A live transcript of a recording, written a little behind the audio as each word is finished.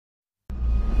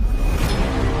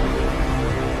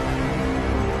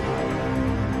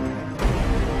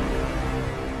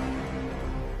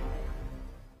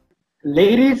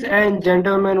Ladies and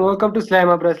gentlemen, welcome to Slam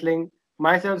Up Wrestling.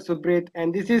 Myself Supreet,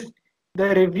 and this is the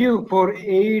review for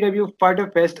AEW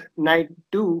Fyter Fest Night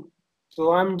 2.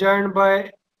 So I'm joined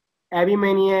by Abby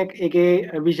Maniac, aka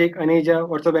Abhishek Aneja.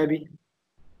 What's up, Abby?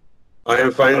 I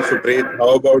am fine, Supreet.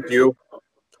 How about you?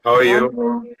 How are I'm you?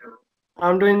 doing,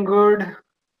 I'm doing good.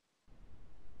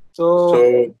 So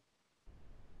So,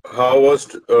 how was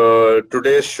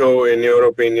today's show in your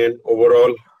opinion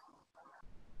overall?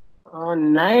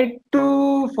 Night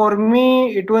 2 for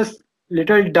me it was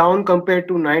little down compared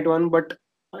to Night 1, but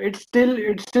it still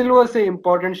was an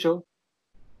important show.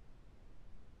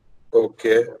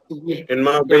 Okay. Yeah, In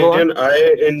my yeah, go on. opinion,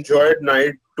 I enjoyed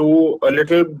night two a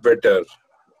little better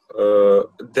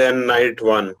than night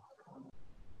one.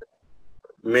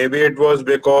 Maybe it was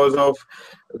because of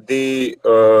the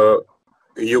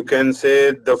you can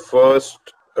say the first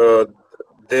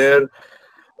their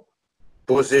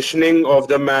positioning of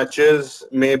the matches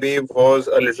maybe was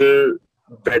a little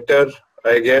better,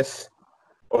 I guess,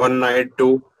 on night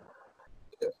two.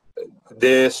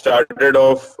 They started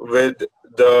off with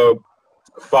the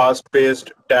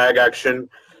fast-paced tag action.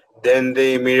 Then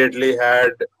they immediately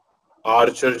had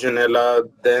Archer Janela.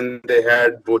 Then they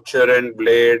had Butcher and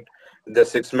Blade, the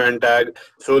six-man tag.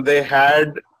 So they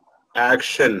had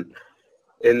action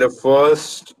in the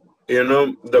first,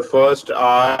 the first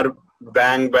hour,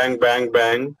 bang, bang, bang,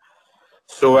 bang,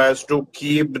 so as to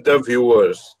keep the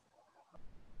viewers.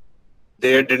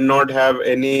 They did not have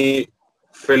any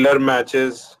filler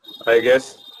matches, I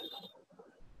guess,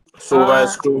 so Uh,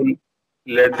 as to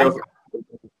let I, the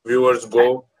viewers I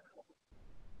go.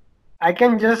 I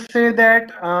can just say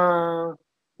that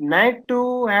Night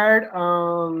 2 had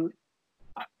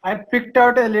I picked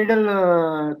out a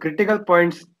little critical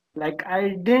points. Like I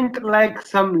didn't like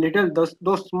some little those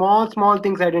small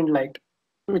things I didn't like,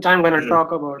 which I'm gonna Mm-hmm.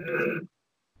 talk about.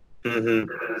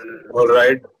 Mm-hmm. All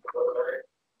right.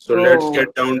 So let's So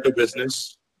get down to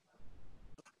business.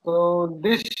 so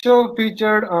this show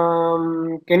featured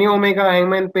Kenny Omega,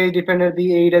 Hangman Page defended the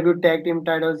AEW Tag Team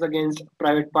titles against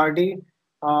Private Party.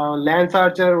 Lance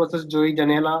Archer versus Joey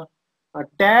Janela.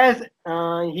 Taz,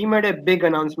 he made a big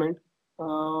announcement.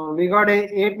 We got a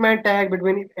eight-man tag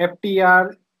between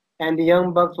FTR and the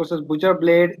Young Bucks versus Butcher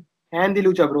Blade and the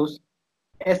Lucha Bros.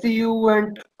 SCU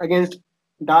went against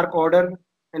Dark Order,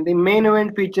 and the main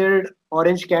event featured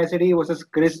Orange Cassidy versus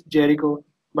Chris Jericho.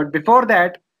 But before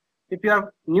that, if you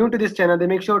are new to this channel, then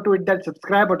make sure to hit that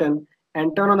subscribe button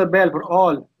and turn on the bell for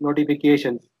all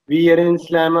notifications. We here in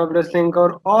Slam Up Wrestling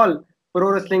cover all pro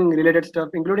wrestling related stuff,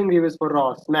 including reviews for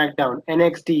Raw, SmackDown,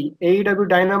 NXT, AEW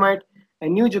Dynamite,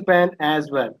 and New Japan as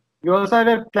well. We also have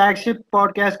a flagship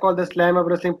podcast called the Slam Up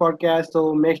Wrestling Podcast,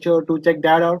 so make sure to check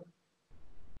that out.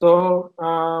 So,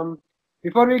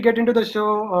 before we get into the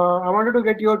show, I wanted to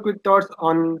get your quick thoughts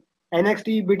on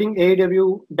NXT beating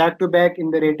AEW back to back in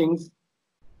the ratings.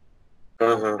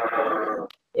 Uh-huh.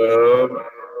 Uh,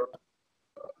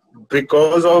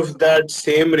 because of that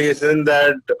same reason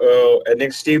that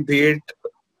NXT beat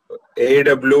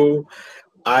AEW,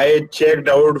 I checked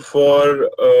out for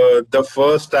the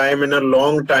first time in a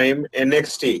long time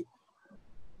NXT.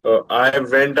 I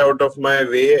went out of my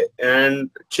way and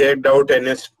checked out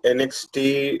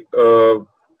NXT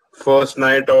first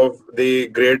night of the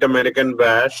Great American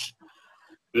Bash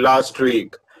last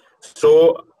week.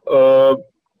 So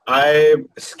I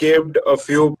skipped a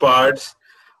few parts.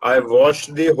 I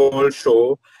watched the whole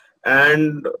show,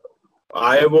 and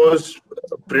I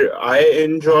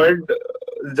enjoyed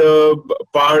the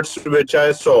parts which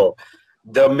I saw.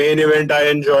 The main event I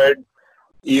enjoyed.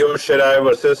 Io Shirai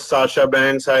versus Sasha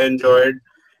Banks I enjoyed.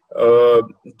 Uh,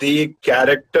 the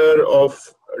character of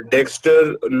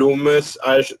Dexter Loomis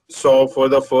saw for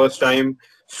the first time,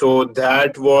 so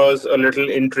that was a little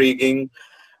intriguing.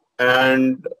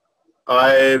 And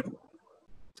I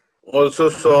also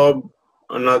saw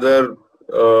another,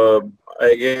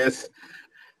 I guess,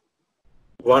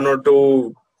 one or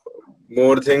two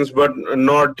more things, but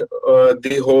not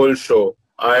the whole show.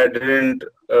 I didn't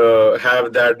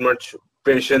have that much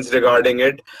patience regarding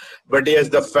it. But yes,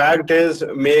 the fact is,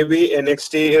 maybe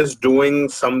NXT is doing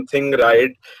something right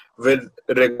with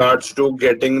regards to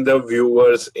getting the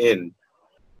viewers in.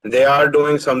 They are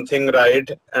doing something right,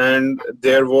 and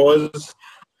there was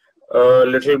a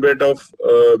little bit of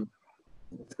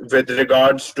with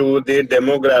regards to the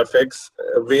demographics,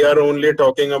 we are only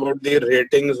talking about the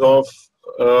ratings of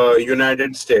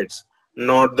United States,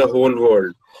 not the whole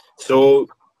world. So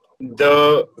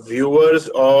the viewers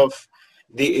of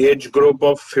the age group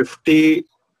of 50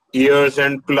 years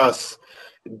and plus,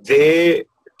 they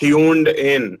tuned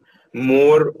in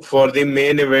more for the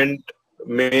main event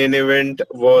main event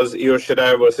was Io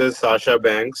Shirai versus Sasha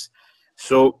Banks.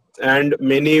 So, and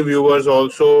many viewers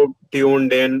also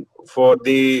tuned in for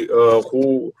the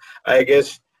who I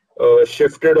guess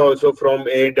shifted also from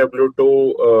AEW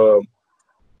to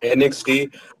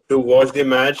NXT to watch the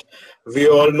match. We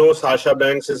all know Sasha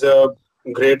Banks is a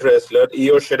great wrestler.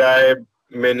 Io Shirai,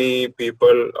 many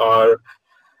people are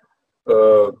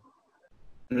uh,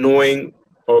 knowing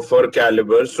of her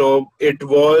caliber. So it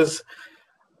was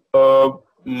a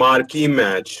marquee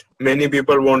match. Many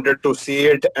people wanted to see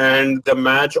it, and the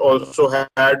match also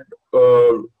had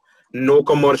uh, no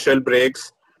commercial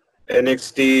breaks.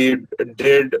 NXT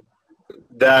did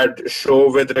that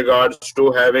show with regards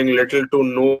to having little to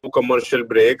no commercial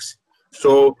breaks.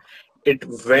 So it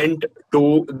went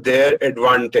to their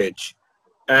advantage.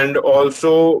 And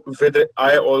also, with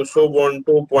I also want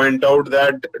to point out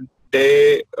that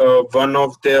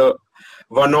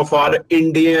one of our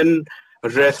Indian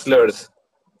wrestlers,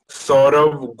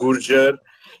 Saurav Gurjar,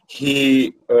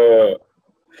 he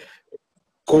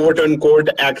quote unquote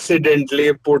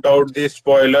accidentally put out the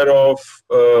spoiler of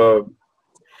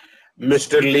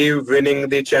Mr. Lee winning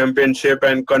the championship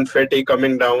and confetti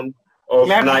coming down of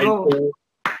Claps nine go, two.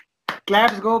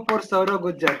 claps go for Saurav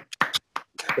Gujjar.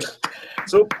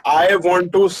 So I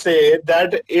want to say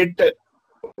that it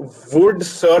would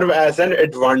serve as an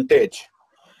advantage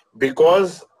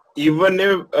because even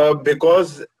if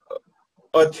because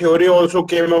a theory also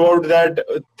came about that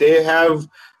they have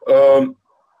um,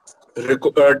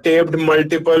 taped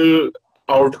multiple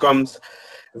outcomes,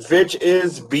 which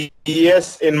is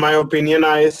BS in my opinion.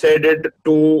 I said it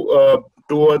to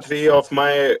two or three of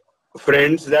my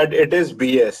friends that it is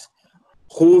BS.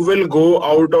 Who will go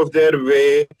out of their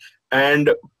way and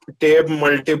tape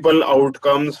multiple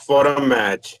outcomes for a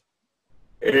match?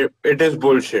 It is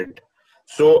bullshit.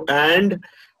 So, and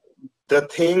the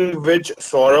thing which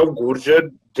Saurav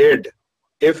Gurjar did,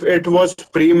 if it was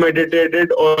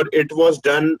premeditated or it was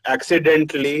done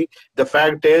accidentally, the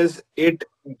fact is it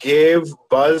gave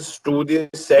buzz to the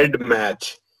said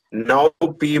match. Now,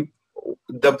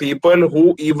 the people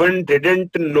who even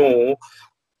didn't know,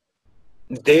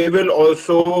 they will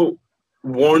also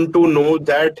want to know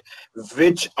that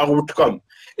which outcome,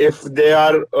 if they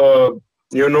are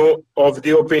of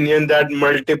the opinion that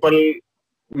multiple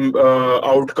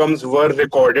outcomes were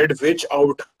recorded, which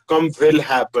outcome will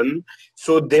happen,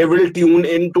 so they will tune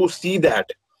in to see that.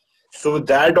 So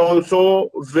that also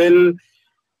will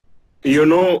you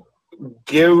know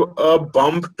give a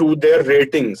bump to their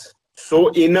ratings. So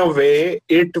in a way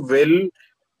it will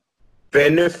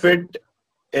benefit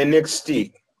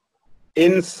NXT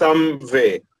in some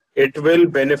way. It will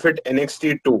benefit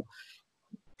NXT too.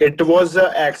 It was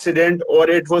an accident or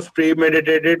it was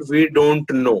premeditated, we don't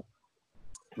know.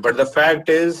 But the fact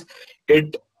is,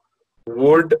 it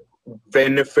would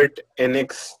benefit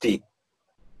NXT.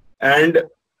 And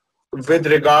with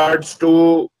regards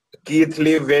to Keith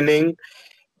Lee winning,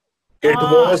 it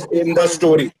was in the Fine.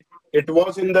 story. It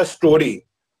was in the story.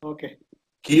 Okay.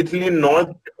 Keith Lee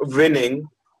not winning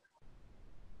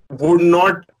would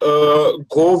not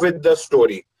go with the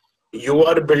story. You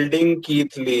are building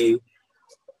Keith Lee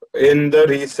in the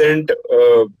recent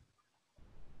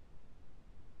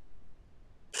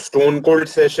Stone Cold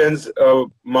sessions.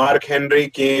 Mark Henry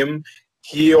came.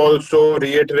 He also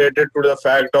reiterated to the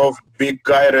fact of big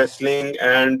guy wrestling,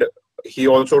 and he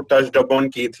also touched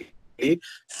upon Keith Lee.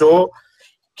 So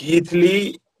Keith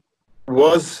Lee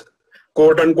was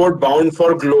quote unquote bound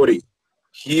for glory.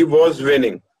 He was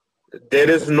winning. There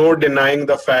is no denying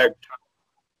the fact.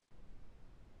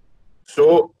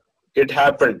 So it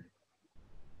happened.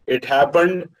 It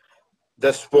happened.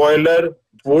 The spoiler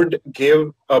would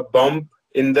give a bump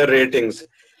in the ratings.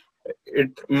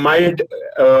 It might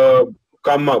uh,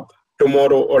 come up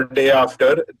tomorrow or day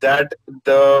after that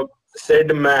the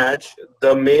said match,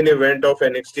 the main event of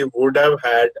NXT, would have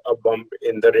had a bump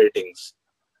in the ratings.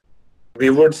 We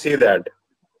would see that.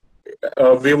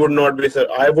 We would not be.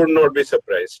 I would not be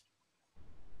surprised.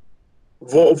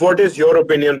 What is your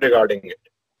opinion regarding it?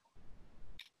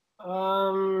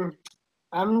 Um,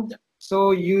 I'm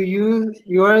so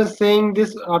you are saying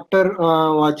this after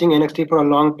watching NXT for a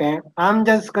long time. I'm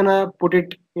just gonna put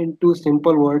it into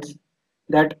simple words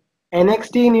that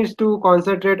NXT needs to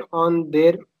concentrate on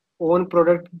their own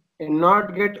product and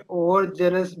not get over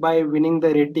jealous by winning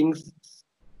the ratings.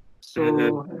 Mm-hmm.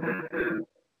 So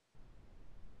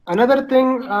another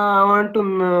thing I want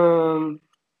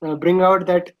to bring out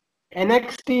that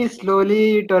NXT is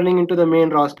slowly turning into the main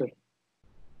roster.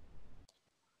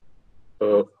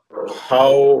 Uh,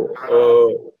 how? Uh,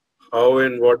 how?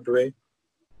 In what way?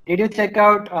 Did you check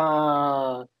out?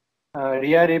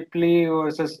 Rhea Ripley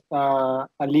versus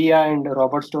Aliyah and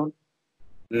Robert Stone.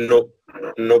 No,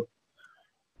 no.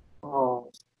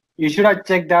 Oh, you should have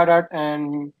checked that out,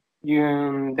 and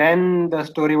then the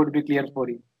story would be clear for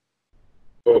you.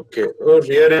 Okay. Oh,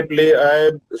 Rhea Ripley,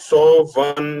 I saw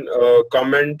one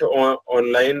comment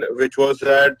online which was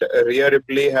that Rhea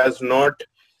Ripley has not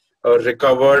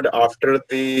recovered after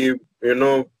the, you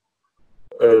know,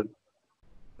 uh,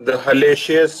 the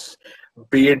hellacious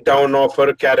beat down of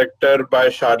her character by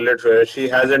Charlotte Flair. She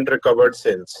hasn't recovered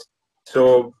since.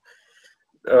 So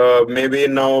maybe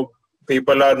now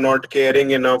people are not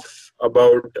caring enough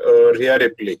about Rhea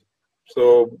Ripley.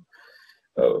 So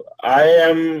I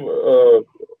am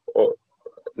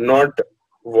not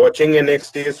watching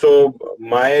NXT, so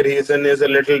my reason is a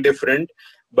little different.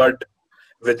 But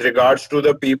with regards to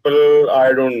the people,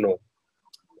 I don't know.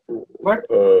 But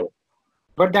Uh,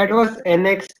 but that was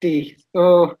NXT.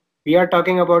 So we are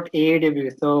talking about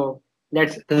AEW. So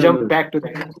let's jump hmm, back to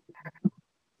that.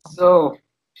 So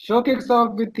show kicks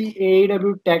off with the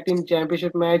AEW Tag Team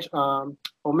Championship match.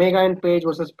 Omega and Page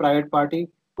versus Private Party.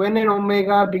 Quen and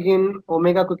Omega begin.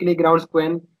 Omega quickly grounds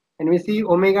Quen, and we see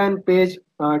Omega and Page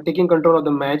taking control of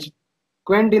the match.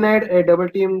 Quen denied a double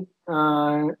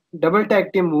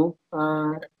tag team move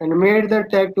and made the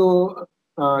tag to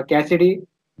Cassidy.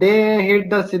 They hit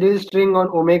the silly string on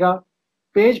Omega.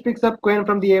 Page picks up Quen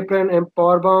from the apron and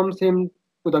powerbombs him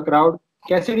to the crowd.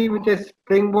 Cassidy with a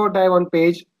springboard dive on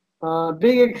Page.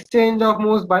 Big exchange of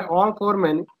moves by all four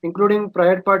men, including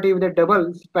Private Party with a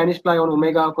double Spanish fly on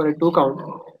Omega for a 2 count.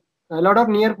 A lot of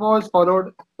near falls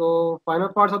followed. So final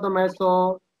parts of the match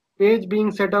saw Page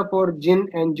being set up for Jin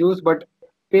and Juice, but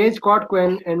Page caught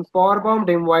Quen and powerbombed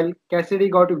him while Cassidy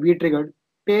got V-triggered.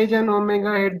 Page and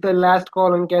Omega hit the last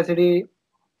call on Cassidy.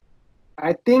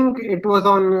 I think it was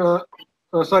on.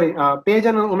 Page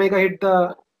and Omega hit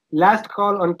the last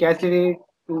call on Cassidy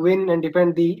to win and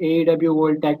defend the AEW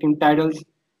World Tag Team titles.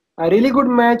 A really good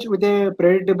match with a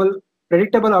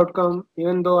predictable outcome.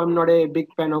 Even though I'm not a big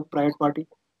fan of Private Party.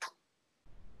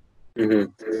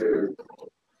 mhm.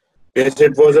 Yes,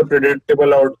 it was a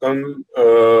predictable outcome.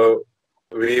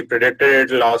 We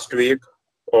predicted it last week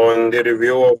on the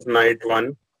review of night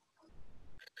one.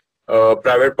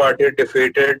 Private Party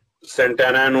defeated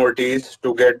Santana and Ortiz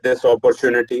to get this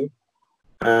opportunity.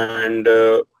 And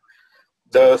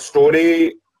the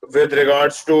story with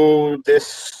regards to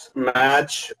this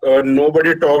match,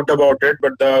 nobody talked about it,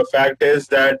 but the fact is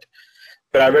that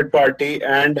Private Party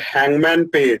and Hangman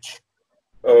Page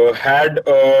had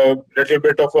a little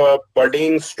bit of a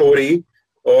budding story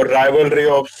or rivalry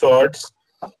of sorts.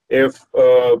 If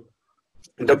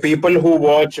the people who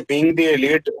watch Being the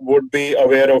Elite would be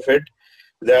aware of it,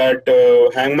 that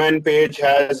Hangman Page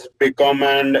has become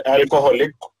an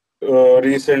alcoholic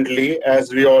recently,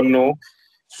 as we all know.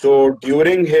 So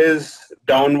during his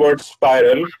downward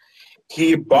spiral,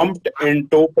 he bumped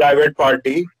into Private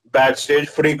Party backstage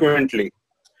frequently.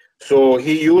 So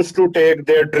he used to take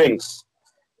their drinks,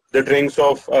 the drinks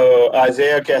of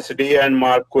Isaiah Cassidy and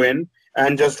Mark Quinn,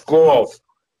 and just go off.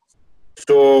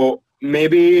 So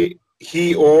maybe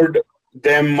he owed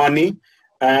them money,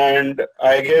 and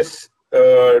I guess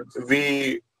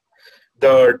we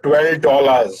the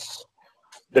 $12,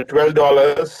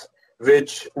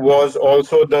 which was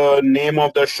also the name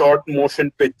of the short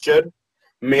motion picture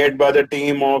made by the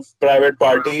team of Private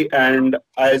Party and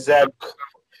Isaac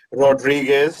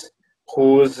Rodriguez,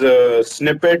 whose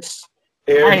snippets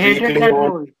I aired hated weekly that on.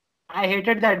 movie. I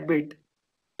hated that bit.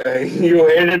 You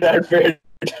hated that bit.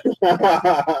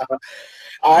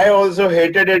 I also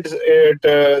hated it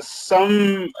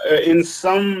in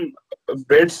some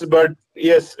bits, but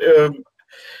yes, the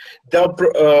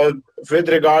with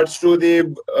regards to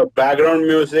the background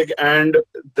music and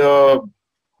the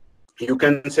you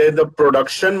can say the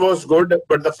production was good,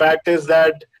 but the fact is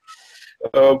that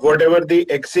whatever the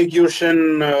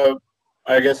execution,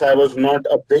 I guess I was not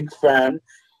a big fan.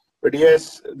 But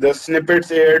yes, the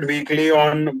snippets aired weekly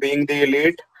on Being the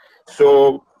Elite.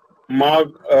 So, Mark,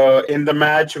 in the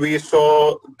match, uh,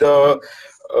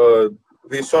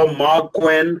 we saw Mark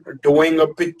Quinn doing a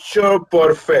picture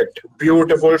perfect,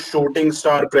 beautiful shooting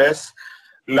star press.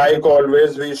 Like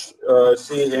always, we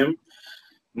see him.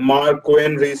 Mark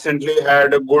Quinn recently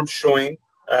had a good showing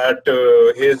at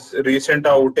his recent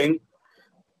outing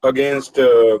against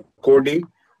Cody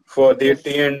for the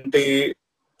TNT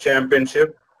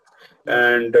Championship.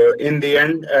 And in the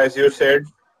end, as you said,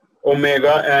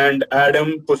 Omega and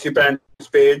Adam Pussy Pants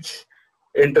Page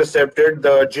intercepted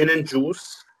the gin and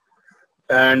juice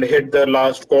and hit the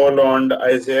last call on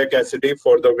Isaiah Cassidy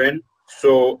for the win.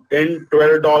 So in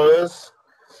 $12,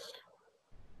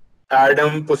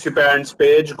 Adam Pussy Pants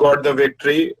Page got the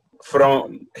victory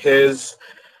from his,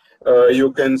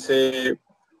 you can say,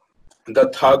 the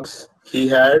thugs he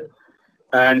had.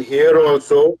 And here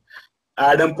also,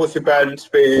 Adam Pussy Pants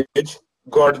Page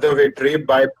got the victory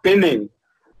by pinning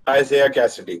Isaiah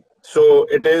Cassidy. So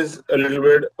it is a little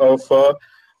bit of a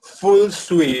full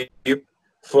sweep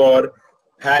for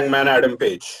Hangman Adam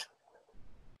Page.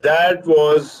 That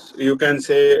was, you can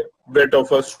say, bit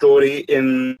of a story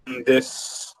in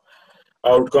this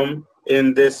outcome,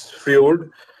 in this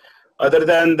feud. Other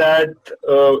than that,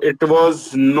 it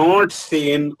was not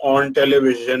seen on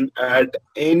television at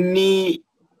any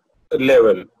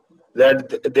level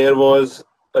that there was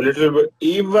a little bit,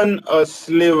 even a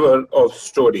sliver of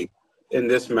story in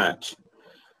this match.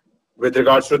 With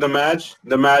regards to the match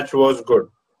was good.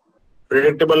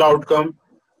 Predictable outcome,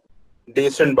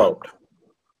 decent bout.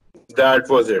 That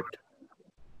was it.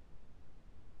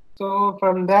 So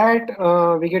from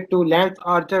that, we get to Lance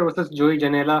Archer versus Joey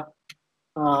Janela.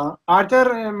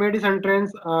 Archer made his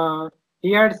entrance.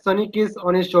 He had Sunny Kiss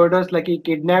on his shoulders like he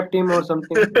kidnapped him or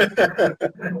something.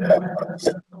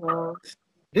 Uh,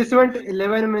 this went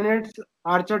 11 minutes.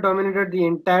 Archer dominated the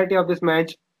entirety of this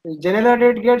match. Janela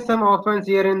did get some offense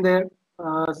here and there.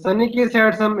 Sunny Kiss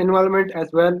had some involvement as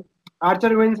well.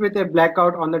 Archer wins with a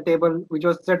blackout on the table, which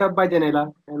was set up by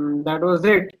Janela, and that was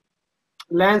it.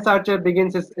 Lance Archer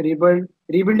begins his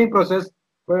rebuilding process.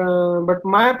 But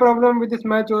my problem with this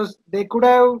match was they could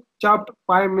have chopped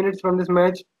 5 minutes from this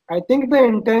match. I think their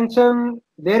intention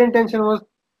was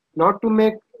not to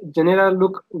make Janela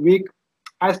look weak.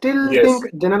 I still think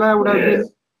Yes. Janela would have been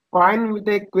fine with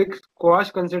a quick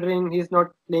squash considering he's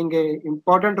not playing a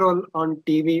important role on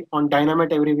TV on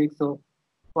Dynamite every week. So,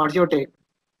 what's your take?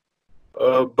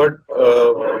 But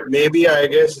maybe I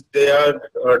guess they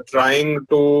are trying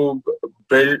to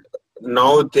build.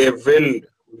 Now they will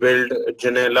build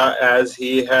Janela as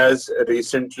he has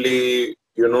recently,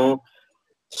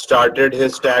 started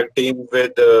his tag team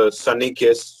with Sunny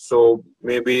Kiss. So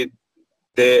maybe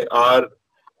they are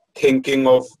thinking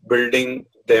of building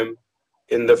them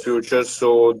in the future.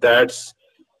 So that's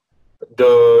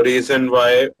the reason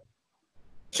why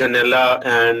Janela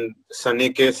and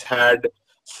Sunny Kiss had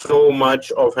so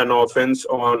much of an offense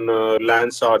on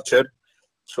Lance Archer.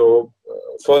 So,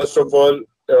 first of all,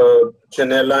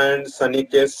 Janela and Sunny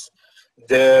Kiss,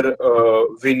 their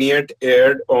vignette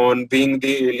aired on Being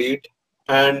the Elite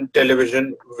and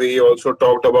television. We also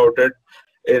talked about it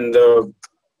in the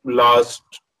last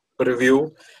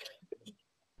review.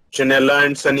 Janela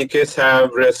and Sunny Kiss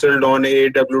have wrestled on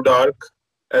AEW Dark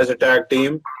as a tag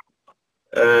team,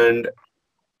 and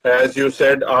as you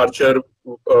said, Archer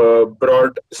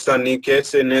brought Sunny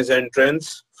Kiss in his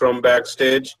entrance from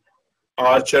backstage.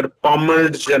 Archer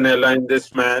pummeled Janela in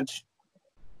this match.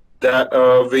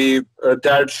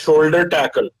 That shoulder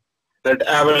tackle, that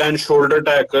avalanche shoulder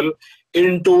tackle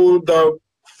into the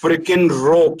freaking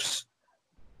ropes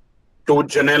to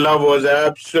Janela was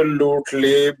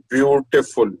absolutely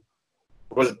beautiful.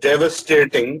 It was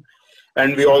devastating,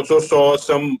 and we also saw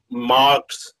some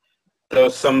marks,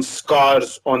 some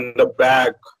scars on the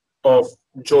back of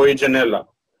Joey Janela,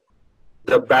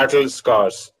 the battle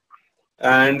scars.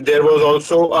 And there was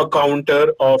also a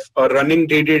counter of a running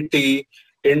DDT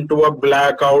into a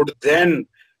blackout, then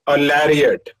a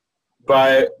lariat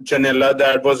by Janela.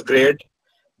 That was great.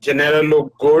 Janela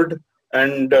looked good,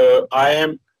 and I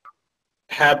am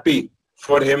happy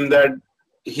for him that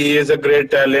he is a great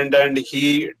talent and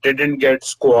he didn't get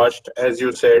squashed, as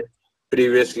you said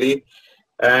previously.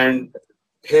 And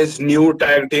his new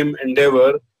tag team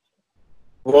endeavor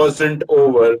wasn't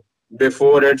over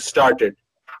before it started.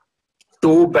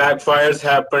 Two backfires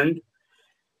happened.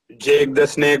 Jake the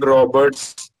Snake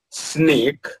Roberts'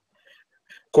 snake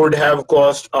could have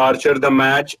cost Archer the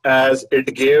match as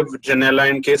it gave Janela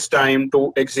and Kiss time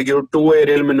to execute two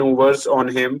aerial maneuvers on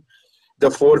him. The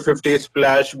 450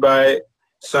 splash by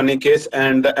Sonny Kiss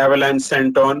and the avalanche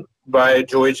senton by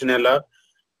Joey Janela.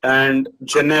 And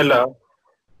Janela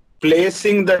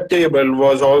placing the table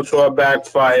was also a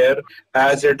backfire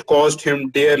as it cost him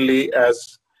dearly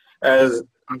as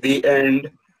the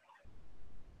end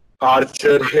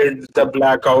Archer hit the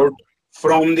blackout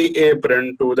from the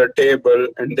apron to the table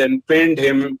and then pinned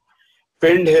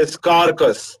his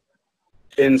carcass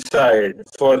inside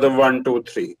for the 1, 2,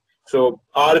 3. So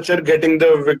Archer getting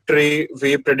the victory,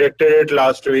 we predicted it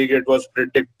last week. It was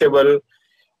predictable,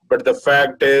 but the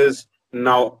fact is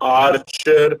now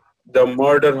Archer, the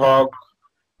Murder Hawk,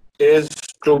 is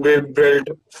to be built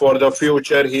for the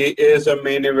future. He is a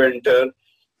main eventer.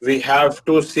 We have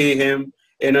to see him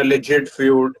in a legit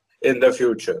feud in the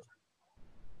future.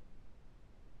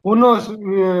 Who knows?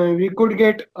 We could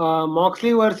get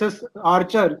Moxley versus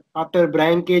Archer after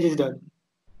Brian Cage is done.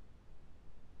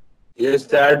 Yes,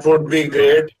 that would be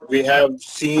great. We have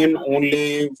seen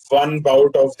only one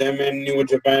bout of them in New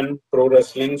Japan Pro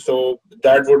Wrestling, so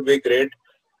that would be great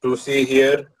to see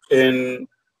here in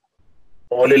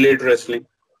All Elite Wrestling.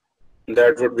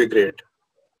 That would be great.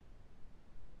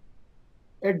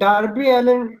 A Darby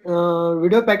Allen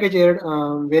video package aired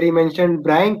where he mentioned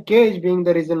Brian Cage being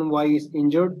the reason why he's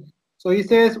injured. So he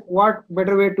says, what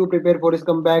better way to prepare for his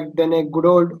comeback than a good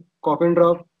old coffin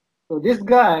drop? So this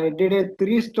guy did a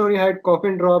three-story height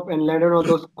coffin drop and landed on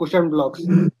those cushion blocks.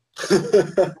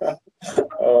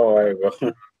 Oh my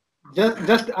god.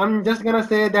 I'm just gonna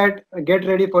say that get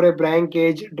ready for a Brian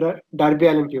Cage Darby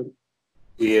Allen feud.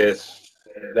 Yes,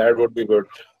 that would be good.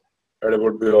 That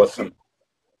would be awesome.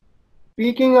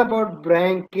 Speaking about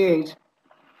Brian Cage,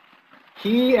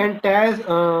 he and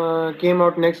Taz came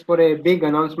out next for a big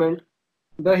announcement.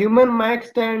 The human mic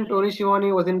stand Tony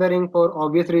Schiavone was in the ring for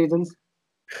obvious reasons.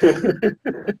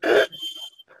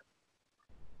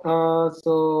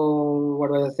 So what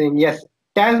was I saying? Yes,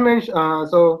 Taz mentioned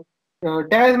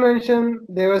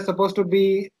there was supposed to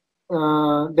be a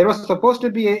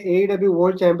AEW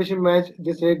World Championship match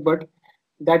this week, but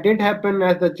that didn't happen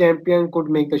as the champion could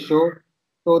make the show.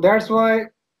 So that's why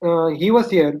he was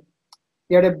here.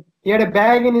 He had a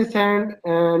bag in his hand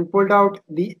and pulled out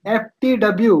the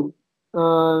FTW,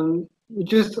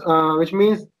 which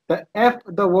means the F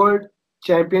the World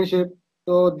Championship.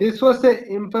 So this was the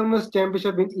infamous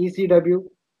championship in ECW.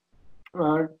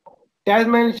 Uh, Taz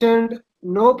mentioned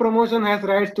no promotion has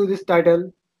rights to this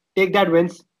title. Take that,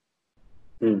 Vince.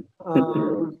 Hmm.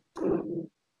 Um,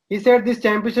 he said this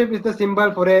championship is the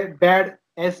symbol for a bad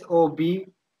SOB.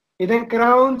 He then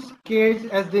crowns Cage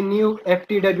as the new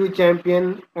FTW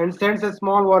champion and sends a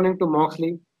small warning to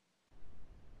Moxley.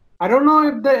 I don't know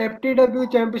if the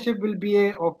FTW championship will be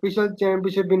a official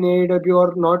championship in AEW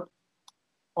or not,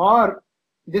 or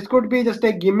this could be just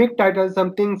a gimmick title,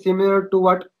 something similar to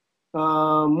what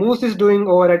Moose is doing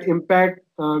over at Impact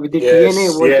with the TNA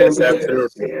Yes, World yes, Championship.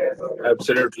 absolutely.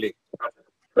 Absolutely.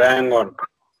 Bang on.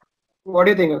 What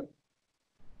do you think?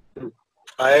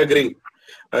 I agree.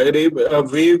 I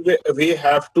agree. We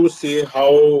have to see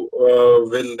how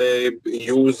will they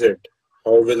use it.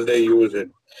 How will they use it?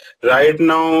 Right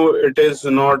now, it is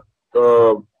not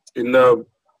in the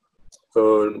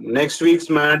next week's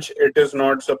match. It is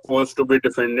not supposed to be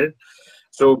defended.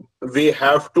 So we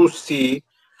have to see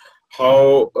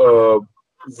how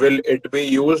will it be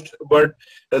used. But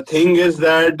the thing is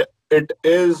that it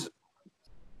is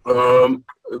um,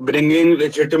 bringing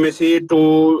legitimacy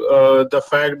to the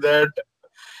fact that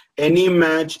any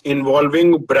match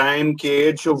involving Brian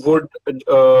Cage would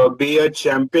be a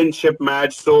championship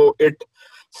match, so it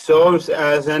serves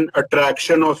as an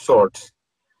attraction of sorts.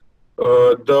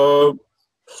 The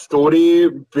story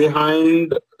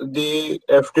behind the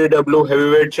FTW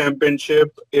Heavyweight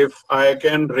Championship, if I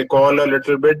can recall a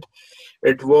little bit,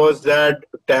 it was that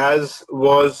Taz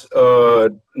was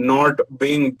not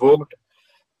being booked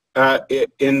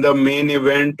in the main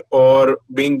event or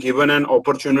being given an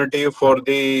opportunity for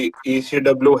the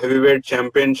ECW Heavyweight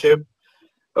Championship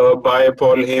by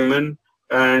Paul Heyman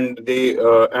and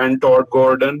Todd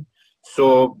Gordon.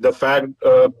 So the fact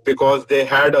because they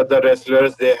had other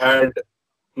wrestlers, they had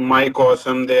Mike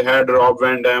Awesome, they had Rob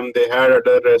Van Dam, they had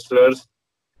other wrestlers.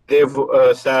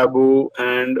 Sabu,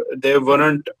 and they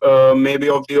weren't maybe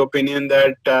of the opinion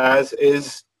that Taz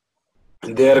is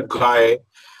their guy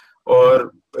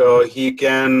or he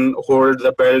can hold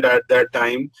the belt at that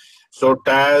time. So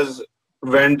Taz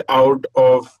went out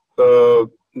of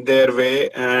their way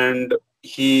and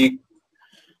he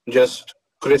just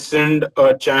christened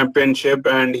a championship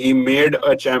and he made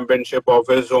a championship of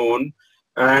his own.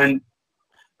 And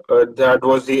that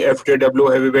was the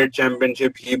FTW Heavyweight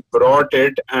Championship. He brought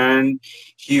it and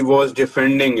he was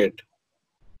defending it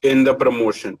in the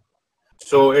promotion.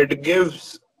 So it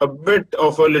gives a bit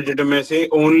of a legitimacy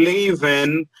only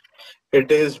when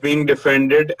it is being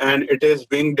defended and it is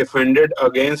being defended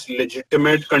against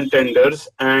legitimate contenders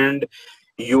and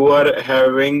you are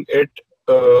having it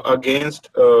against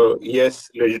yes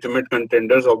legitimate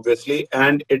contenders obviously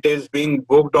and it is being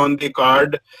booked on the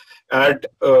card at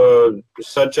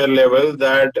such a level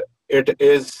that it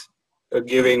is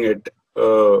giving it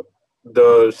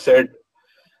the said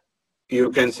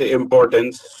you can say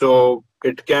importance so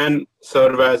it can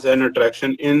serve as an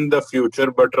attraction in the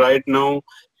future but right now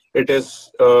it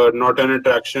is not an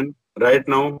attraction right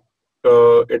now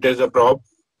it is a prop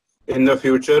in the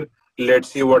future let's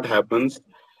see what happens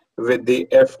with the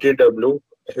FTW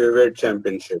heavyweight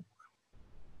championship.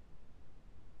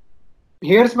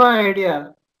 Here's my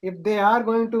idea. If they are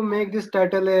going to make this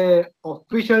title a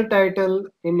official title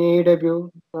in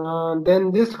AEW,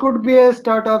 then this could be a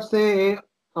start of say,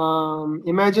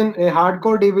 imagine a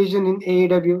hardcore division in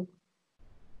AEW,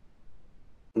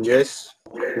 Yes,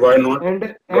 why not?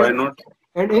 and Why and not?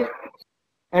 and if,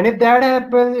 and if that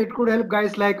happens, it could help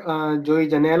guys like Joey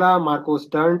Janela, Marco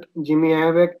Stunt, Jimmy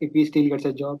Havoc if he still gets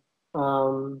a job.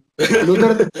 Um,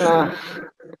 Luther,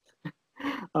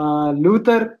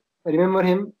 Luther, remember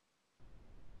him?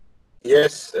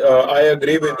 Yes, I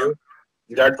agree with you.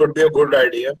 That could be a good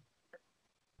idea.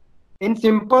 In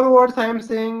simple words, I am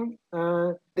saying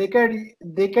they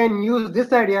can use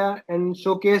this idea and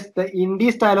showcase the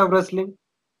indie style of wrestling.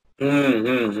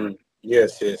 Hmm.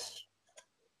 Yes, yes.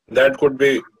 That could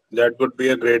be that could be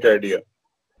a great idea.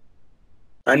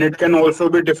 And it can also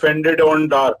be defended on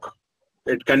dark.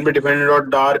 It can be defended on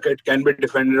dark. It can be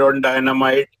defended on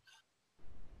dynamite.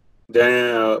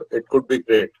 Then it could be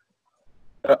great.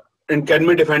 Uh, it can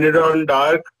be defended on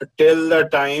dark till the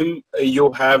time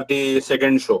you have the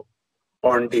second show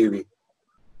on TV.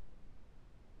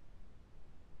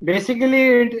 Basically,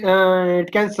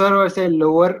 it can serve as a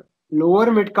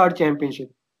lower mid card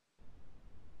championship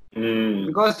Hmm.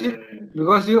 because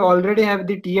because you already have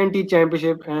the TNT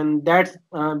championship and that's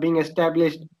being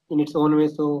established in its own way.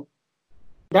 So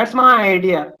that's my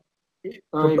idea. If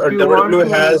you want WWE to,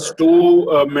 has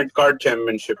two mid card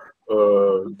championship.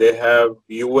 They have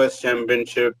US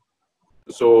championship,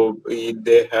 so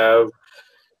they have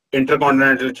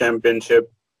intercontinental championship.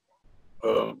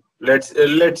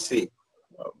 Let's see.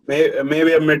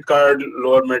 Maybe a mid card,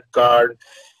 lower mid card.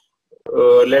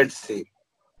 Let's see.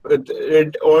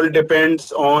 It all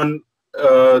depends on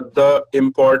the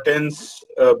importance,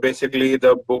 basically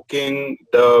the booking,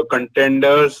 the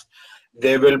contenders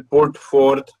they will put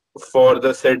forth for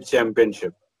the said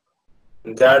championship.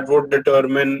 That would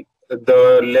determine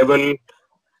the level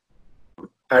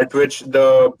at which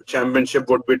the championship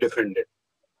would be defended.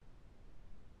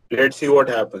 Let's see what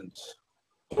happens.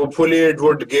 Hopefully, it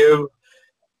would give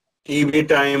TV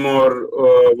time or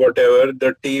whatever,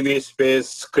 the TV space,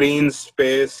 screen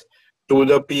space to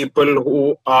the people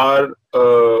who are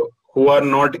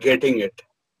not getting it,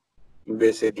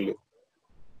 basically.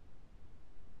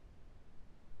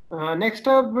 next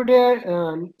up,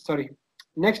 sorry.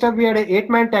 Next up, we had a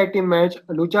eight-man tag team match: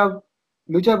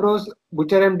 Lucha Bros,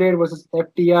 Butcher and Blade versus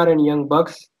FTR and Young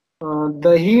Bucks.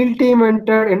 The heel team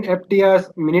entered in FTR's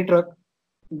mini truck.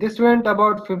 This went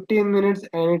about 15 minutes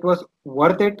and it was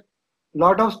worth it.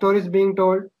 Lot of stories being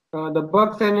told. The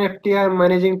Bucks and FTR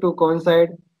managing to coincide.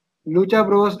 Lucha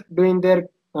Bros doing their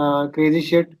crazy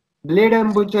shit. Blade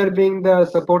and Butcher being the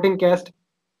supporting cast.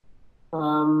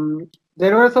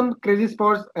 There were some crazy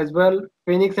spots as well.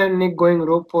 Phoenix and Nick going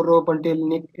rope for rope until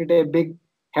Nick hit a big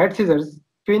head scissors.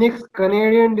 Phoenix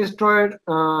Canadian destroyed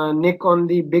Nick on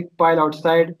the big pile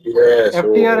outside. Yes.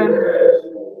 FTR Oh.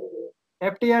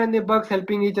 and FTR and the Bucks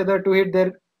helping each other to hit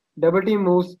their double team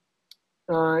moves.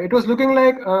 It was looking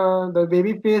like the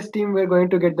babyface team were going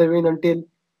to get the win until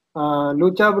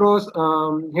Lucha Bros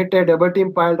hit a double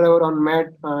team pile driver on Matt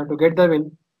to get the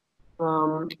win.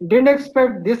 Didn't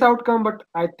expect this outcome, but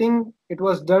I think it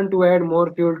was done to add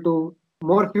more fuel to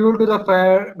the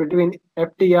fire between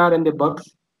FTR and the Bucks.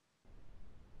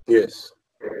 Yes.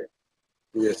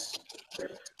 Yes.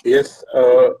 Yes.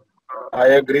 I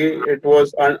agree.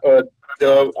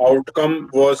 The outcome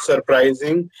was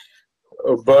surprising,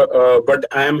 but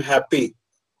I am happy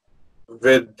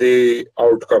with the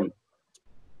outcome.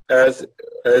 As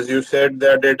as you said,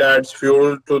 that it adds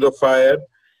fuel to the fire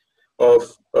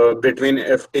of between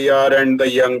FTR and the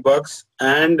Young Bucks,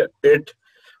 and it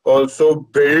also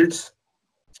builds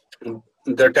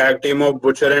the tag team of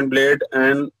Butcher and Blade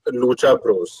and Lucha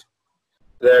Bros.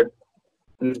 That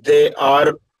they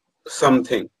are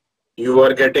something. You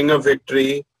are getting a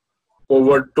victory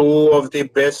over two of the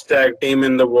best tag team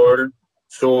in the world,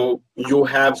 so you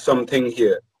have something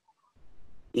here.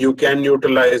 You can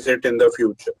utilize it in the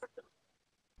future.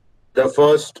 The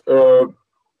first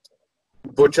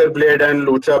Butcher Blade and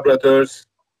Lucha Brothers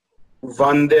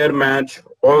won their match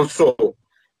also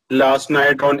last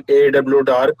night on AEW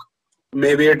Dark.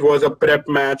 Maybe it was a prep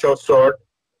match of sort.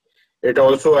 It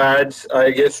also adds,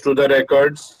 I guess, to the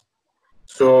records.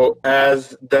 So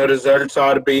as the results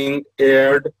are being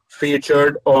aired,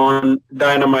 featured on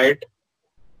Dynamite,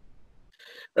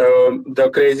 the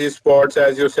crazy spots,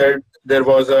 as you said, there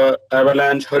was a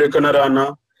Avalanche Hurricane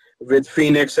Rana with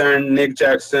Phoenix and Nick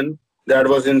Jackson. That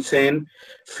was insane.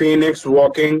 Phoenix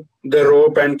walking the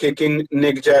rope and kicking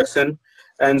Nick Jackson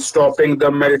and stopping the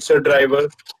Meltzer driver.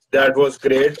 That was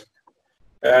great.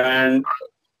 And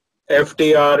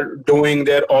FTR doing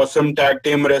their awesome tag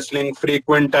team wrestling,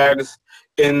 frequent tags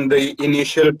in the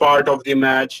initial part of the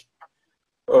match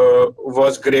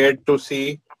was great to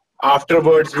see.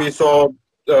 Afterwards, we saw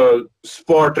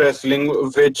sport wrestling,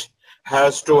 which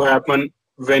has to happen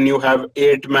when you have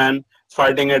 8 men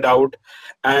fighting it out,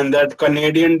 and that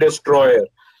Canadian Destroyer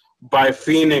by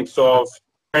Phoenix of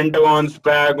Pentagon's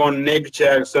bag on Nick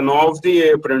Jackson off the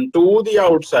apron to the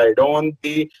outside on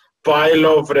the pile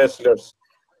of wrestlers.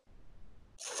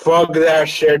 Fuck that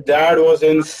shit. That was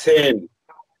insane.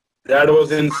 That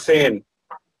was insane.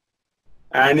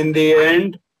 And in the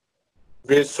end,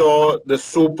 we saw the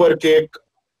super kick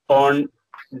on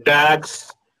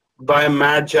Dax by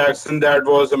Matt Jackson. That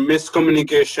was a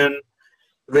miscommunication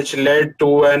which led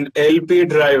to an LP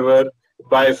driver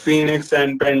by Phoenix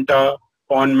and Penta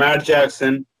on Matt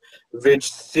Jackson,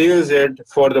 which seals it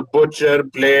for the Butcher,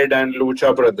 Blade, and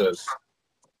Lucha brothers.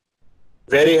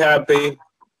 Very happy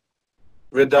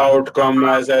with the outcome,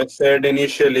 as I said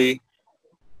initially.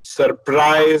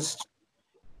 Surprised.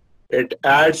 It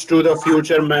adds to the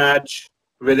future match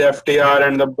with FTR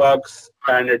and the Bucks,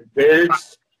 and it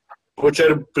builds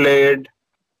Butcher, Blade,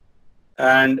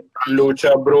 and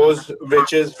Lucha Bros,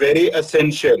 which is very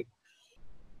essential.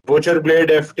 Butcher, Blade,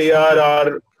 FTR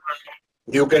are,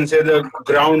 you can say, the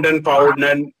ground and pound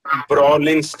and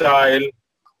brawling style,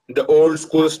 the old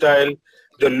school style.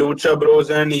 The Lucha Bros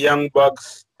and Young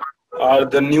Bucks are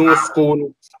the new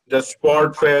school, the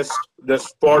sport fest, the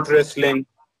sport wrestling.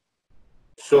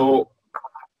 So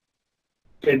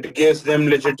it gives them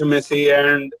legitimacy,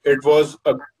 and it was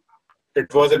a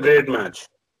great match.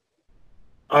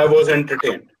 I was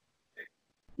entertained.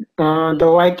 The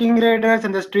Viking Raiders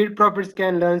and the Street Profits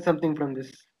can learn something from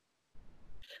this.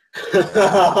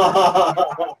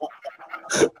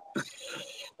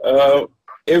 uh,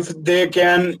 if they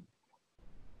can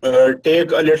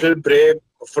take a little break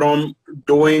from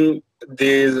doing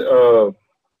these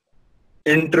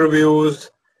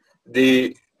interviews,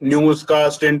 the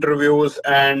newscast interviews,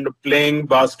 and playing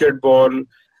basketball,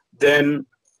 then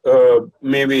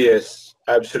maybe yes,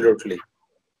 absolutely.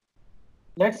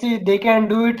 Let's see, they can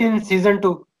do it in season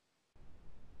 2.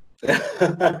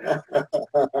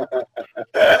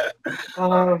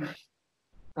 Uh,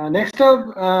 Next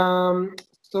up,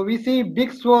 so we see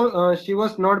Big Swole. She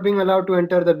was not being allowed to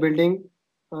enter the building.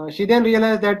 She then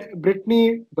realized that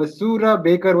Brittany Basura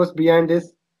Baker was behind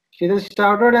this. She then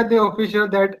shouted at the official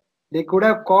that they could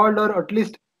have called or at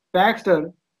least faxed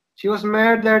her. She was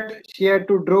mad that she had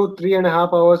to draw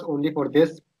 3.5 hours only for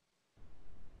this.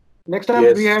 Next up,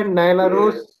 we Yes. had Nyla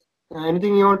Rose.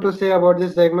 Anything you want to say about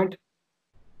this segment?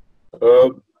 Uh,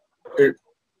 it,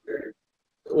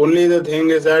 only the thing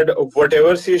is that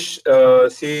whatever she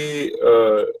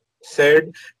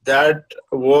said, that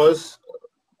was,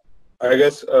 I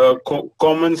guess,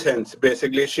 common sense.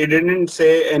 Basically, she didn't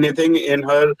say anything in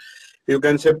her, you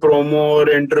can say, promo or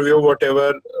interview,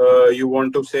 whatever you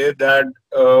want to say, that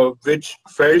which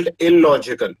felt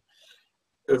illogical,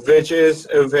 which is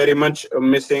very much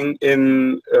missing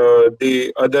in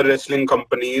the other wrestling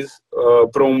companies'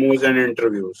 promos and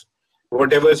interviews.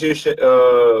 Whatever she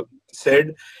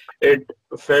said, it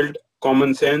felt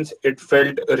common sense, it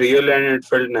felt real, and it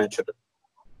felt natural.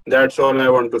 That's all I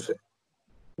want to say.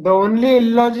 The only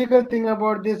illogical thing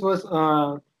about this was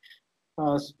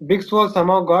Big Swole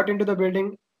somehow got into the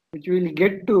building, which we'll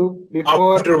get to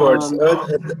before. Afterwards,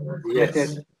 Yes,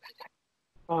 yes.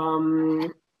 yes.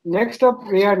 Next up,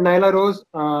 we had Nyla Rose.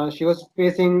 She was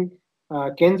facing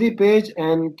Kenzie Page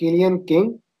and Killian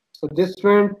King. So this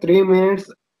went 3 minutes.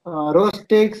 Rose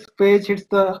takes Page, hits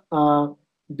the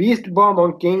Beast Bomb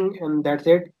on King, and that's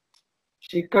it.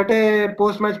 She cut a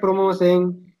post-match promo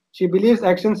saying she believes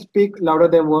actions speak louder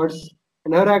than words,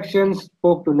 and her actions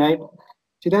spoke tonight.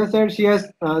 She then said she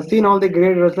has seen all the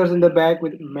great wrestlers in the back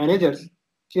with managers.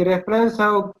 She referenced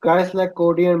how guys like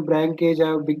Cody and Brian Cage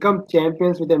have become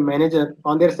champions with a manager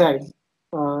on their sides.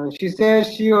 She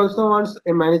says she also wants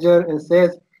a manager and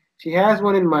says she has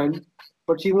one in mind,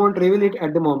 but she won't reveal it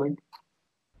at the moment.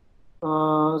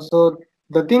 So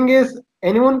the thing is,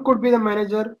 anyone could be the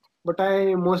manager, but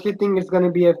I mostly think it's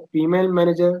gonna be a female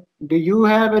manager. Do you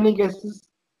have any guesses?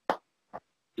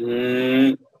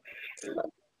 Mm,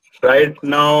 right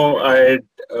now,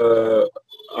 uh,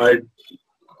 I,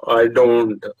 I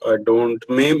don't.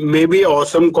 Maybe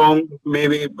Awesome Kong,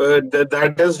 maybe, but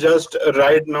that is just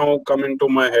right now coming to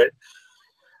my head.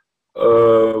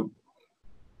 Uh,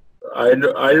 I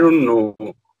don't know.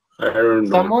 I don't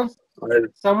know. Someone, I,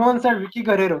 someone said Vicky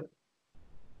Guerrero.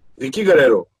 Vicky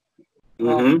Guerrero. Uh,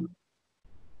 Mm-hmm.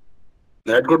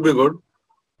 That could be good.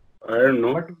 I don't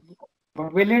know. but,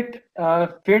 but will it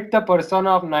fit the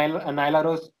persona of Nyla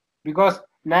Rose? because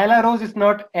Nyla Rose is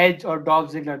not Edge or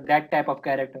Dolph Ziggler, that type of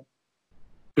character.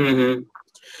 Mm-hmm.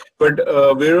 But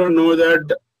we don't know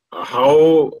that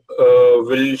how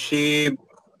will she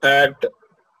act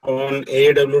on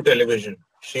AEW television.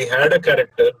 She had a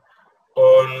character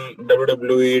on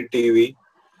WWE TV,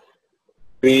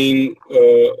 being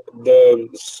the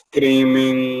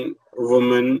screaming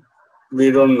woman.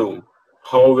 We don't know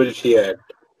how will she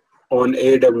act on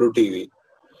AEW TV.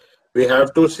 We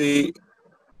have to see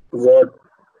what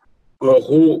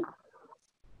who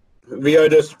we are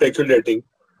just speculating.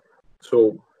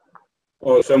 So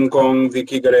Awesome Kong,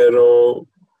 Vicky Guerrero,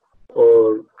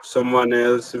 or someone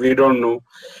else. We don't know.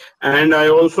 And I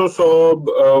also saw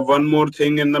one more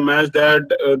thing in the match that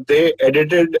they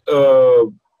edited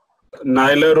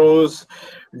Nyla Rose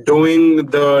doing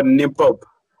the nip up.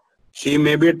 She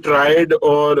maybe tried,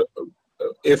 or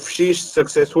if she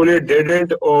successfully did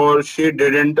it or she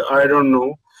didn't, I don't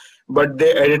know. But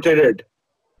they edited it.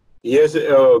 Yes,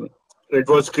 it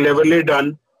was cleverly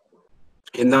done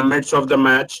in the midst of the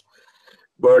match,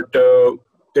 but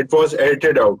it was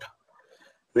edited out.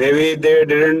 Maybe they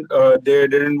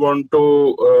didn't want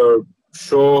to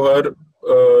show her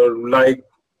like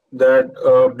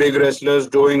that big wrestlers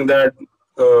doing that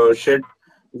shit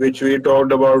which we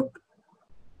talked about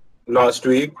last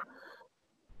week,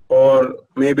 or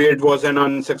maybe it was an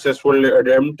unsuccessful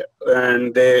attempt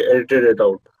and they edited it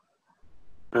out.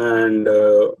 And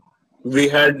we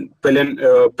had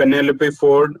Penelope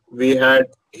Ford, we had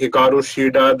Hikaru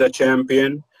Shida, the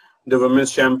champion, the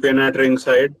women's champion at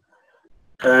ringside,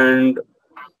 and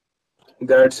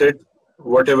that's it.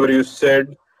 Whatever you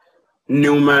said,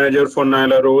 new manager for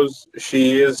Nyla Rose.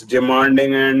 She is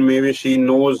demanding, and maybe she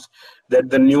knows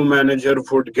that the new manager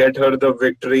would get her the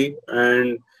victory,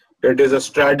 and it is a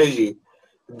strategy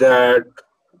that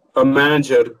a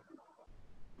manager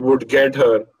would get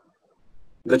her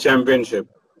the championship.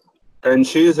 And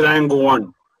she is rank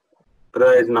 1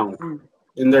 right now Hmm.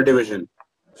 in the division.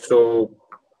 So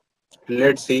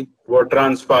let's see what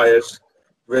transpires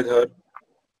with her.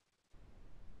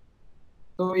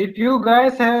 So if you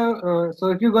guys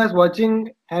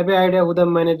watching have an idea who the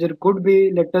manager could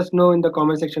be, let us know in the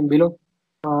comment section below.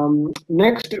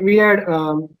 Next, they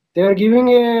are giving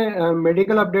a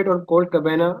medical update on Colt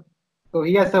Cabana. So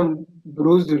he has some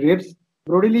bruised ribs.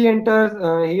 Brody Lee enters.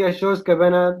 He assures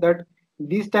Cabana that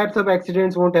these types of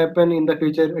accidents won't happen in the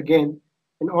future again,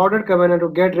 and ordered Cabana to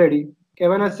get ready.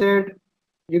 Cabana said,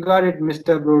 "You got it,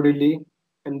 Mr. Brody Lee,"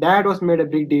 and that was made a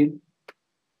big deal.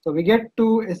 So we get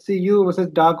to SCU versus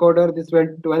Dark Order. This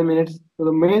went 12 minutes. So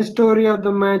the main story of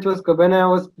the match was Cabana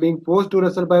was being forced to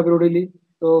wrestle by Brody Lee.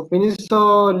 So finish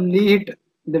saw Lee hit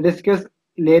the discus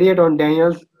lariat on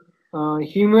Daniels.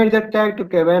 He made the tag to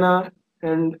Cabana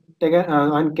and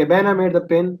Cabana made the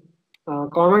pin.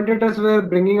 Commentators were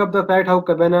bringing up the fact how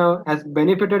Cabana has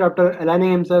benefited after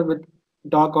aligning himself with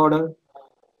Dark Order.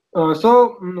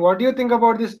 What do you think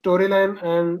about this storyline,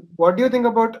 and what do you think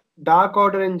about Dark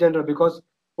Order in general? Because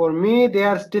for me, they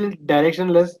are still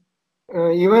directionless.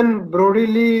 Even Brody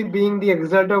Lee, being the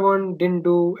Exalted one, didn't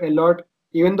do a lot.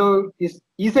 Even though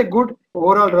he's a good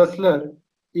overall wrestler,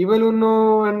 Evil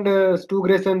Uno and Stu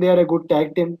Grayson, they are a good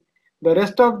tag team. The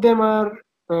rest of them are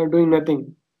doing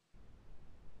nothing.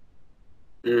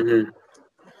 Hmm.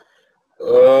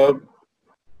 Uh,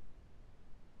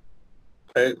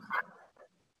 I,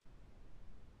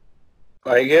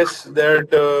 I guess that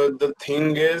the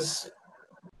thing is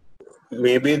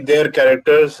maybe their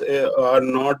characters are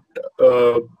not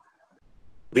uh,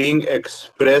 being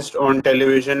expressed on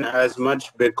television as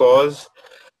much because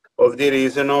of the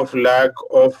reason of lack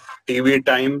of TV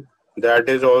time. That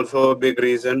is also a big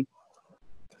reason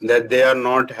that they are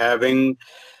not having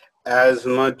as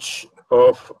much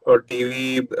of a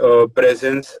TV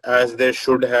presence as they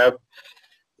should have,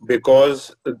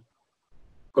 because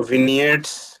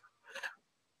vignettes,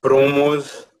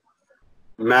 promos,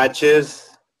 matches,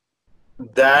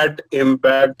 that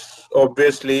impacts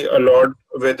obviously a lot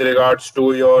with regards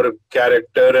to your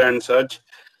character and such.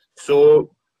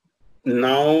 So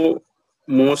now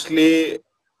mostly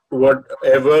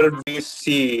whatever we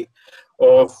see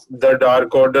of the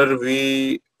Dark Order,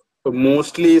 we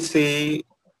mostly see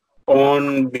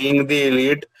on Being the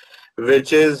Elite,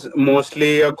 which is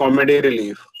mostly a comedy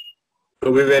relief,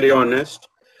 to be very honest.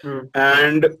 Hmm.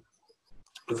 And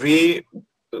we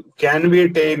we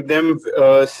take them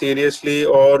seriously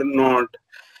or not?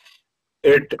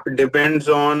 It depends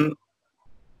on,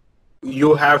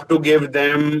 you have to give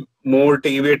them more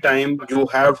TV time. You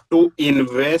have to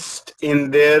invest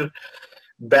in their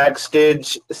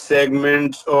backstage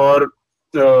segments or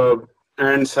uh,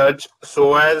 and such,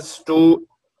 so as to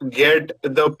get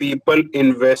the people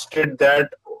invested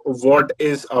that what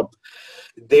is up.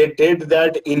 They did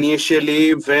that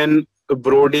initially when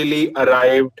Brody Lee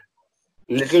arrived,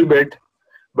 little bit,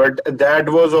 but that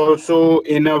was also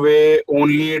in a way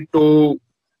only to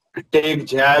take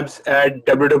jabs at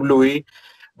WWE.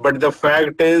 But the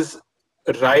fact is,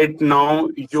 right now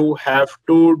you have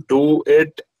to do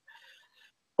it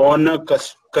on a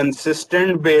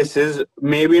consistent basis,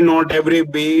 maybe not every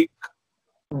week.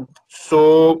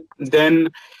 So then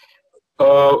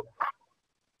uh,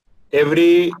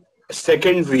 every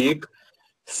second week,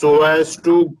 so as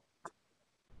to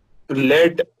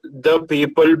let the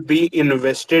people be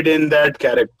invested in that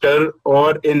character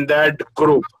or in that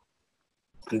group,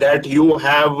 that you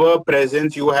have a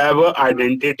presence, you have a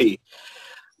identity.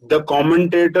 The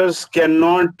commentators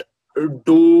cannot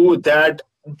do that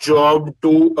job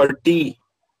to a T.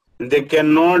 They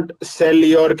cannot sell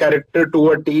your character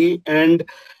to a T, and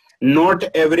not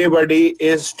everybody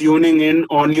is tuning in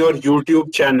on your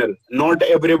YouTube channel. Not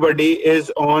everybody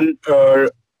is on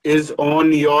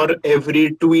your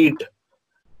every tweet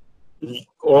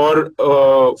or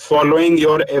following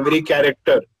your every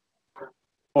character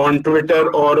on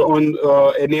Twitter or on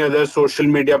any other social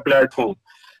media platform.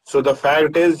 So the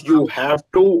fact is, you have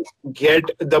to get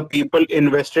the people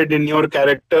invested in your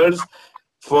characters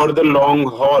for the long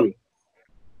haul.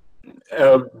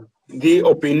 Uh, the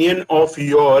opinion of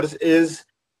yours is,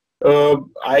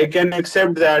 I can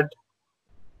accept that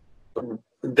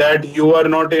you are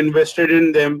not invested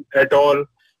in them at all.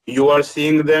 You are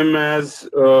seeing them as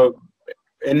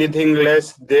anything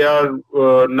less. They are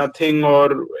nothing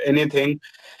or anything.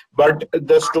 But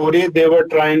the story they were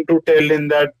trying to tell in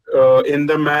that in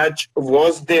the match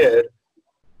was there.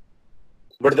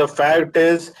 But the fact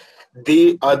is,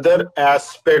 the other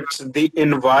aspects, the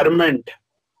environment.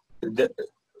 The,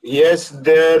 yes,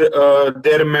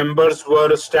 their members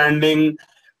were standing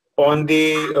on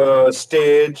the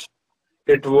stage.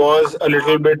 It was a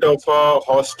little bit of a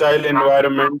hostile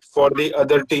environment for the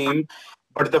other team,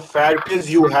 but the fact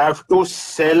is, you have to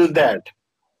sell that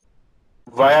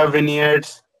via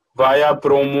vignettes, via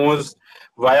promos,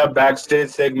 via backstage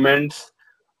segments,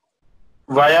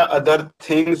 via other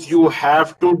things. You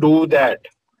have to do that.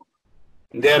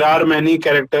 There are many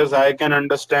characters. I can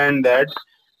understand that.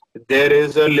 There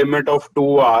is a limit of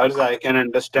 2 hours. I can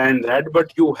understand that,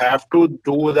 but you have to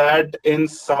do that in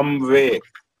some way.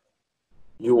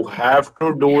 You have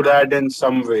to do that in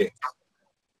some way,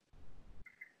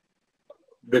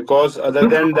 because other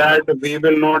than that, we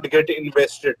will not get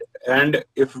invested. And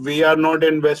if we are not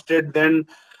invested, then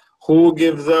who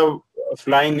gives a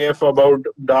flying F about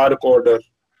Dark Order?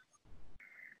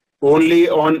 Only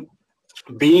on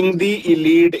being the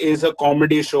elite is a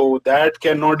comedy show that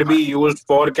cannot be used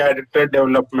for character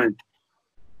development.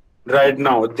 Right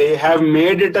now, they have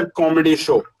made it a comedy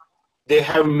show. They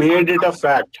have made it a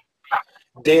fact.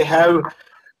 They have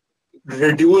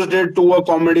reduced it to a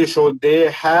comedy show.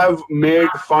 They have made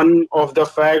fun of the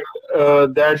fact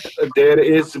that there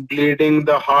is bleeding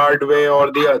the hard way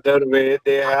or the other way.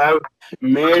 They have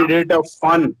made it a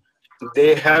fun.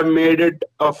 They have made it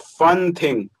a fun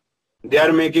thing. They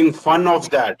are making fun of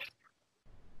that.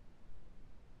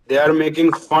 They are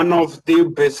making fun of the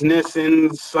business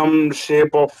in some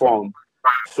shape or form.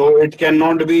 So it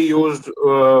cannot be used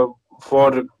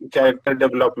for character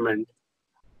development.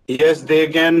 Yes, they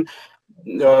can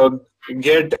uh,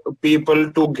 get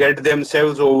people to get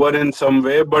themselves over in some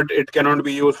way, but it cannot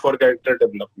be used for character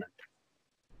development.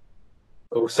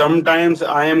 So sometimes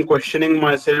I am questioning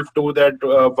myself too that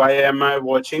why am I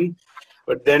watching?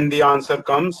 But then the answer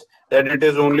comes that it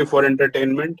is only for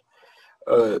entertainment.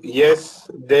 Yes,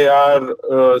 they are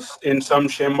in some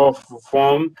shape of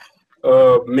form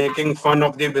making fun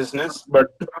of the business, but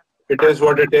it is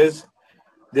what it is.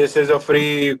 This is a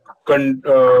free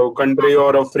country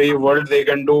or a free world. They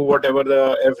can do whatever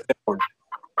the F they want.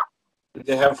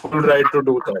 They have full right to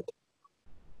do that.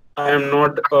 I am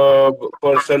not a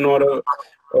person or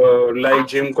like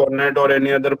Jim Cornette or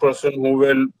any other person who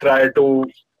will try to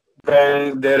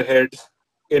bang their heads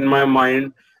in my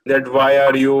mind that why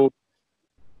are you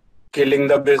killing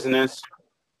the business?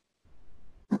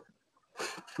 But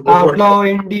what? Outlaw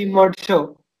Indie Mud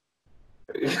Show.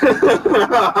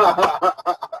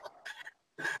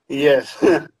 Yes,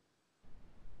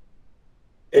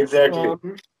 exactly.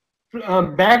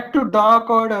 Um, Back to Dark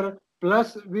Order.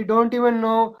 Plus, we don't even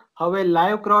know how a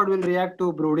live crowd will react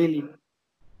to Brody Lee.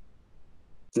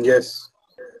 Yes.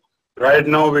 Right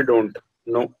now we don't.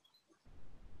 No,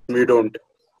 we don't.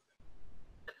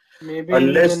 Maybe in the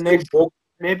Unless the next, book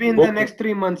maybe in the book. next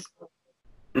 3 months.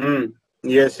 Mm,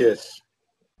 yes, yes.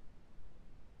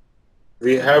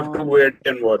 We have to Um, wait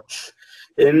and watch.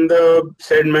 In the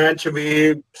said match,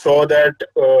 we saw that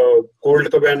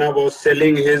Colt Cabana was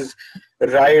selling his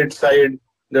right side,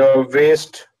 the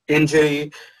waist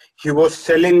injury. He was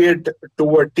selling it to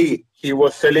a T. He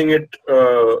was selling it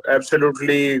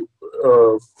absolutely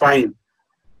fine,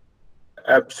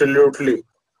 absolutely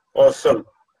awesome.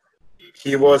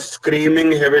 He was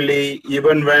screaming heavily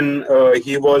even when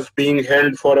he was being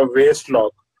held for a waist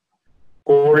lock.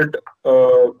 Colt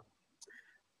uh,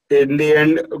 in the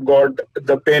end got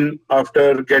the pin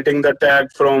after getting the tag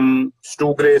from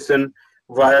Stu Grayson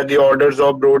via the orders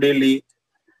of Brody Lee.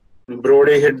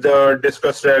 Brody hit the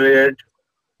discus lariat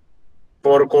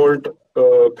for Colt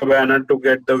Cabana to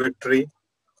get the victory.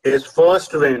 His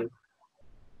first win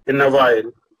in a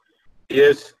while.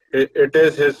 Yes, it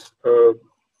is his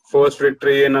first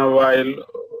victory in a while.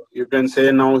 You can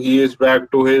say now he is back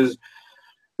to his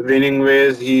winning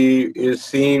ways. He is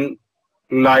seeing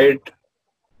light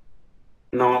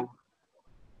now.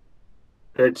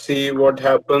 Let's see what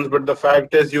happens. But the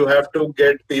fact is, you have to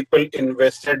get people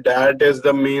invested. That is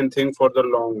the main thing for the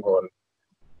long haul.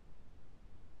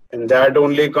 And that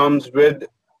only comes with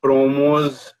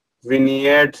promos,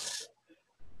 vignettes,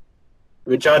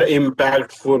 which are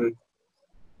impactful.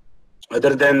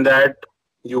 Other than that,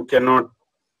 you cannot,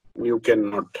 you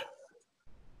cannot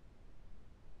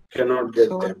get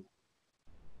so them.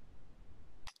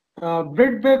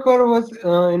 Britt Baker was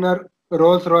in her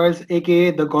Rolls Royce,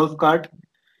 aka the golf cart.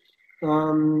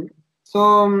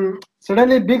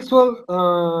 Suddenly Big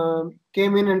Swole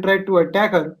came in and tried to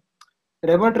attack her.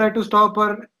 Rebel tried to stop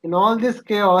her. In all this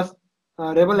chaos,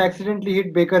 Rebel accidentally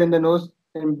hit Baker in the nose,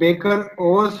 and Baker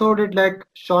oversold it like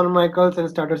Shawn Michaels and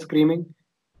started screaming.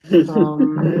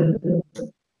 Um,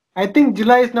 I think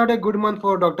July is not a good month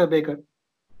for Dr. Baker.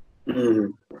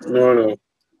 Mhm. No, no.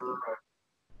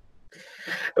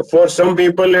 For some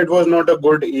people, it was not a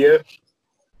good year.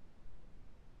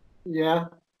 Yeah,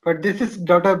 but this is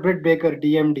Dr. Britt Baker,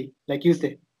 DMD, like you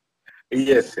say.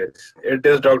 Yes, yes. It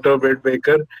is Dr. Britt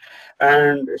Baker.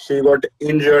 And she got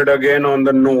injured again on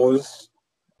the nose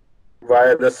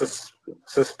via the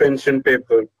suspension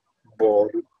paper ball,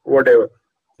 whatever.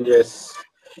 Yes.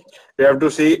 You have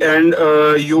to see. And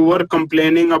you were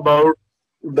complaining about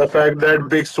the fact that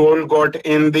Big Soul got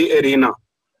in the arena.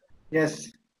 Yes.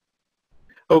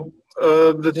 So,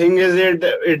 the thing is,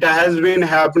 it has been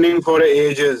happening for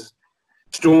ages.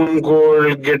 Stone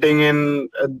Cold getting in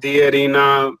the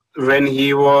arena when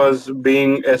he was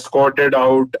being escorted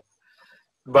out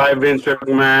by Vince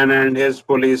McMahon and his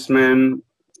policemen.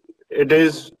 It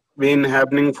has been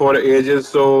happening for ages.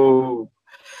 So,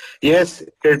 yes,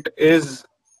 it is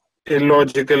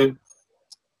illogical,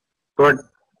 but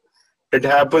it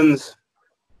happens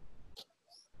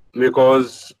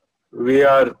because we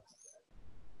are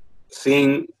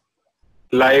seeing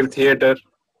live theater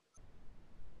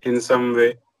in some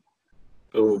way.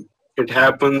 So, it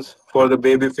happens for the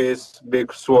babyface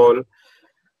Big Swole.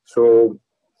 So,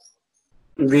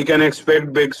 we can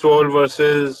expect Big Swole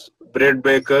versus Britt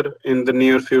Baker in the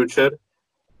near future.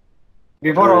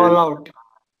 Before All And Out.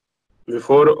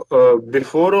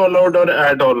 before All Out or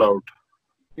at All Out?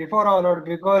 Before All Out,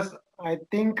 because I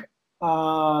think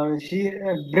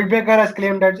Britt Baker has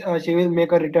claimed that she will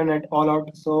make a return at All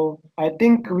Out. So I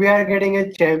think we are getting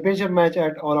a championship match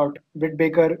at All Out. Britt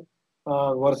Baker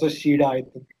versus Shida, I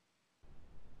think.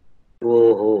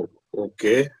 Oh,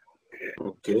 okay,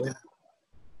 okay.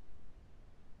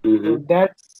 Mm-hmm, So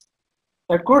that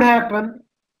could happen.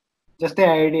 Just the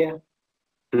idea.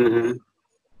 mm-hmm.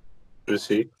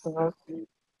 Proceed. Uh,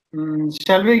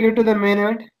 shall we get to the main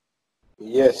event?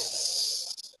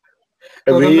 Yes.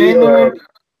 So the We main event,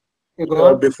 you go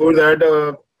on. before that,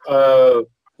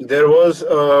 there was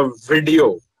a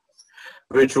video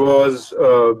which was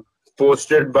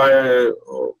posted by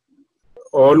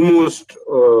almost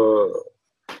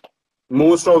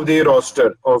most of the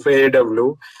roster of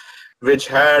AEW, which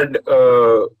had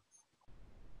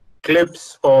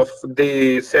clips of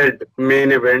the said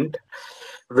main event,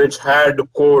 which had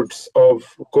quotes of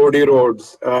Cody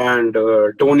Rhodes and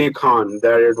Tony Khan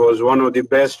that it was one of the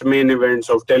best main events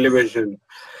of television.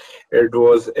 It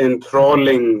was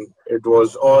enthralling. It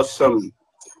was awesome.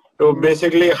 So Mm,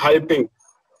 basically, hyping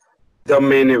the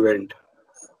main event,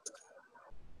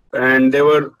 and they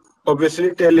were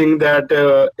obviously telling that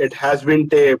it has been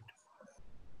taped.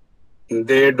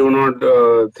 They do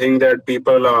not think that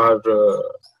people are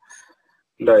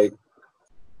like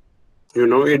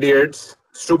idiots,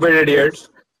 stupid yes, idiots. yes.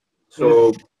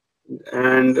 So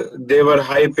and they were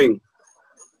hyping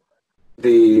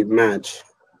the match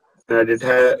that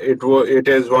it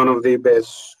is one of the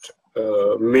best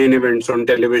main events on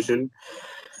television.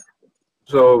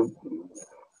 So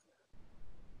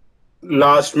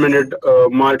last minute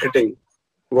marketing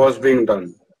was being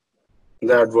done.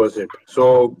 That was it.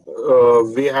 So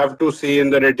we have to see in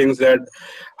the ratings that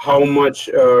how much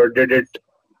did it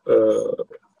uh,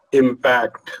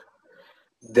 impact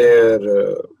their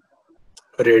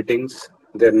ratings,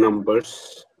 their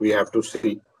numbers. We have to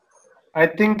see. I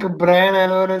think Brian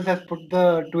Alvarez has put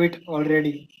the tweet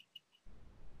already.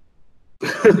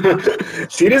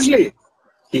 Seriously,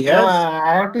 he No,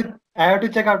 has. I have to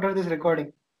check after this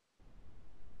recording.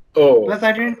 Oh. Plus,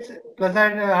 I didn't. Plus,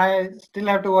 I still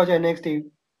have to watch NXT.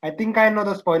 I think I know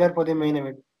the spoiler for the main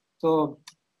event. So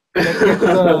let's get to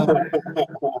the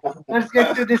let's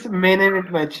get to this main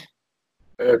event match.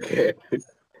 Okay.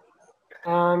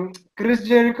 Chris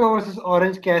Jericho versus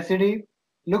Orange Cassidy.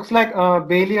 Looks like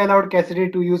Bailey allowed Cassidy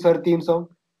to use her theme song.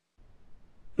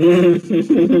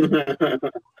 It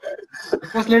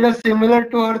was little similar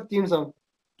to her theme song.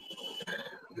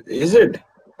 Is it?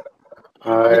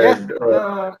 I Yes,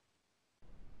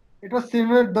 it was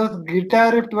similar. Those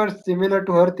guitar riffs were similar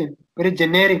to her theme. Very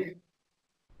generic.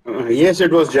 yes,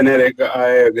 it was generic. I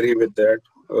agree with that.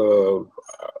 Uh,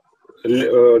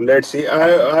 let's see.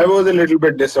 I was a little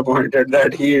bit disappointed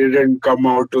that he didn't come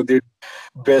out to the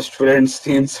best friends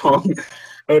theme song.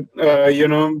 But,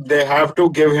 they have to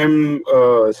give him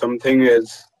something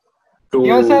else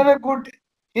He also to. have a good.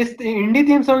 His indie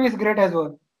theme song is great as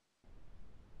well.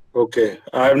 Okay,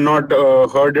 I have not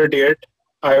heard it yet.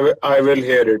 I will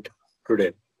hear it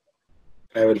today.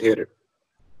 I will hear it.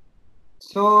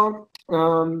 So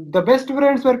the best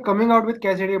friends were coming out with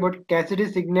Cassidy, but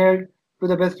Cassidy signaled to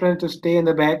the best friends to stay in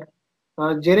the back.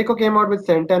 Jericho came out with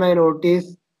Santana and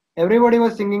Ortiz. Everybody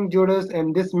was singing Judas,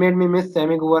 and this made me miss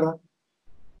Sammy Guevara.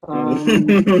 Um,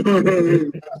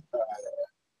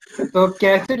 so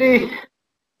Cassidy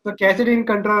in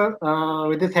control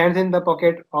with his hands in the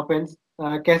pocket offense.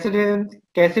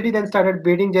 Cassidy then started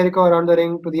beating Jericho around the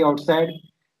ring to the outside.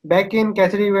 Back in,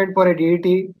 Cassidy went for a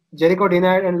DDT. Jericho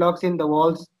denied and locks in the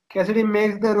walls. Cassidy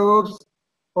makes the ropes.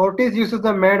 Ortiz uses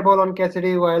the mad ball on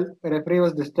Cassidy while the referee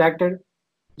was distracted.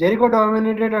 Jericho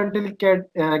dominated until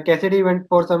Cassidy went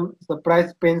for some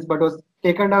surprise pins but was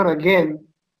taken down again.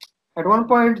 At one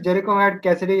point, Jericho had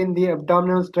Cassidy in the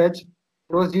abdominal stretch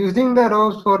and was using the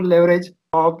ropes for leverage.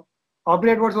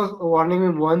 Aubrey Edwards was warning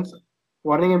him once,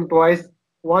 warning him twice,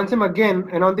 warns him again,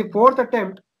 and on the fourth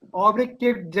attempt, Aubrey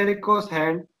kicked Jericho's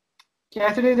hand.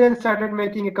 Cassidy then started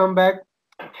making a comeback,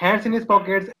 hands in his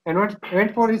pockets, and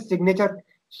went for his signature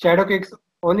shadow kicks,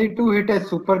 only to hit a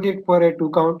super kick for a 2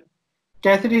 count.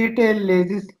 Cassidy hit a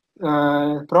lazy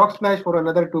frog splash for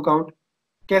another 2 count.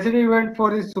 Cassidy went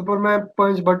for his Superman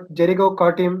punch, but Jericho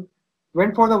caught him.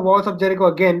 Went for the walls of Jericho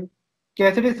again.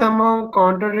 Cassidy somehow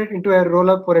countered it into a roll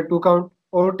up for a 2 count.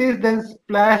 Ortiz then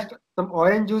splashed some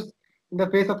orange juice in the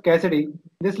face of Cassidy.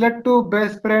 This led to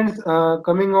best friends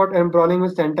coming out and brawling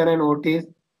with Santana and Ortiz.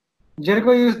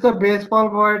 Jericho used the baseball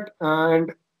bat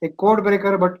and a code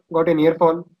breaker but got a near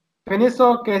fall. Penny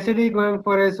saw Cassidy going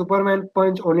for a Superman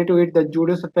punch only to hit the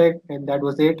Judas effect, and that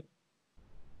was it.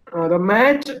 The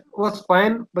match was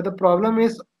fine, but the problem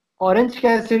is Orange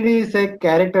Cassidy is a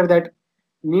character that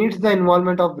needs the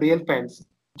involvement of real fans.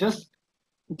 Just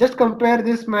just compare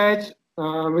this match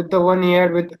with the one he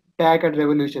had with Tag at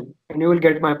Revolution, and you will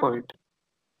get my point.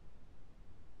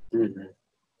 Mhm.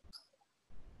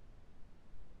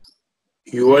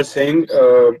 You were saying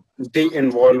the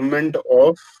involvement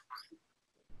of.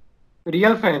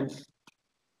 Real fans.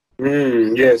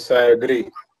 Yes, I agree.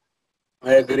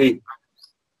 I agree.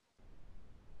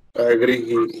 I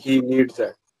agree. He needs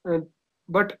that. Uh,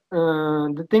 but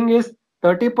the thing is,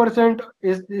 30%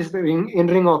 is the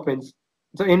in-ring offense,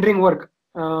 so in-ring work.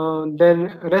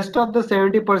 Then rest of the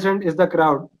 70% is the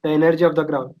crowd, the energy of the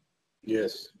crowd.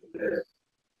 Yes,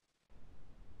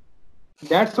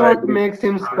 That's I what agree. makes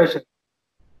him special.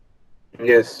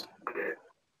 Yes.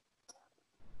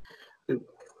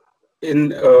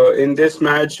 In this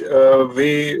match,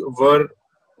 we were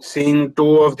seeing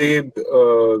two of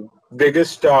the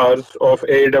biggest stars of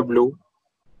AEW,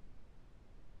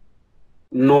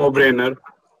 no brainer,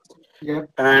 Yeah.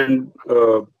 and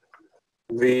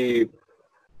we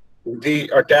the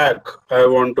attack. I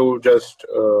want to just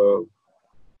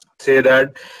say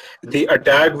that the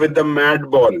attack with the mad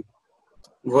ball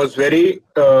was very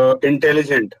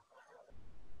intelligent,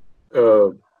 uh,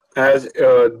 as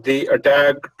the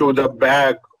attack to the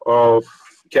back of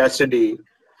Cassidy,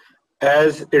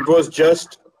 as it was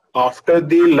just after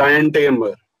the Lion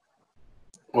Tamer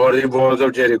or the Walls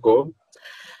of Jericho,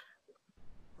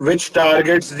 which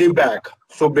targets the back.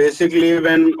 So basically,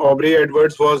 when Aubrey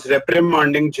Edwards was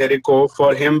reprimanding Jericho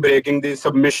for him breaking the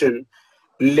submission,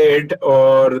 late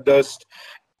or just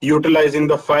utilizing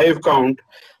the 5 count,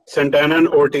 Santana and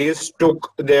Ortiz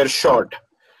took their shot.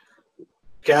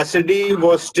 Cassidy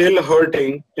was still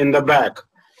hurting in the back,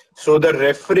 so the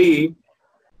referee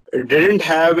didn't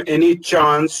have any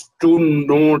chance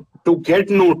to get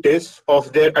notice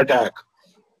of their attack.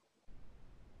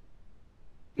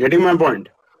 Getting my point?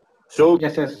 So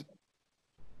Yes, yes.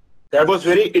 that was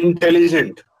very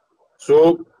intelligent.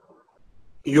 So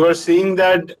you are seeing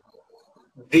that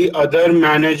the other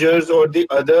managers or the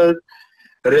other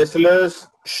wrestlers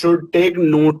should take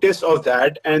notice of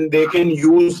that and they can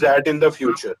use that in the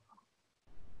future.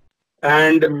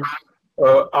 And Mm.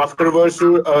 afterwards,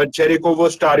 Jericho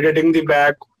was targeting the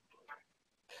back.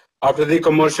 After the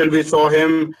commercial, we saw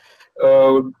him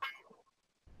uh,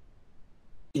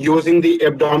 using the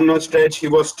abdominal stretch. He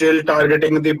was still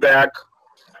targeting the back.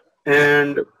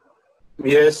 And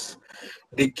yes,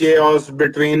 the chaos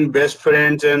between best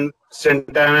friends and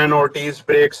Santana and Ortiz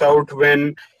breaks out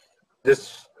when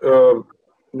this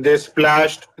they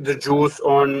splashed the juice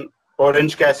on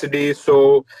Orange Cassidy.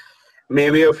 So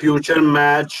maybe a future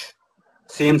match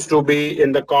seems to be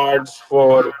in the cards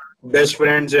for best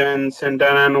friends and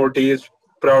Santana and Ortiz,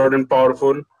 proud and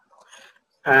powerful.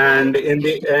 And in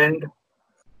the end,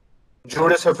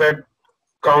 Judas Effect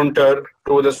counter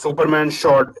to the Superman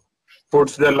shot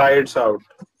puts the lights out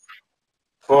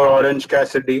for Orange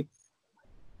Cassidy.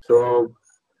 So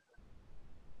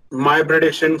my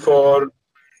prediction for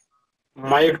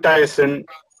Mike Tyson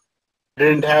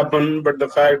didn't happen, but the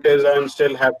fact is I'm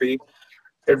still happy.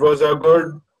 It was a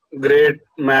good, great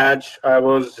match. I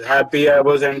was happy, I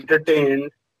was entertained.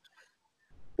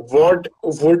 What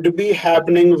would be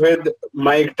happening with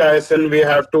Mike Tyson, we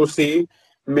have to see.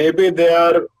 Maybe they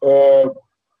are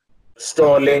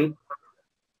stalling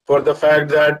for the fact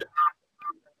that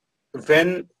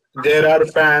when there are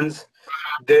fans,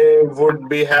 they would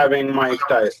be having Mike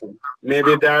Tyson.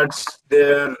 Maybe that's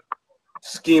their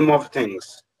scheme of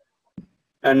things.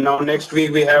 And now next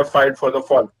week we have Fight for the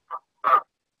Fall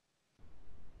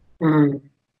Mm.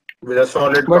 with a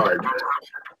solid But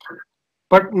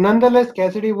card. nonetheless,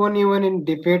 Cassidy won even in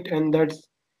defeat, and that's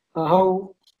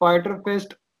how Spider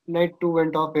Fest Night 2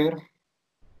 went off here.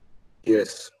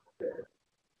 Yes.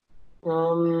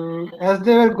 As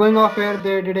they were going off air,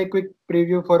 they did a quick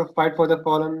preview for Fight for the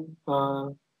Fallen.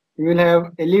 We will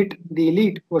have the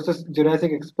Elite versus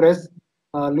Jurassic Express,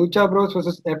 Lucha Bros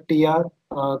versus FTR.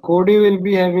 Cody will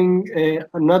be having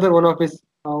another one of his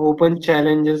open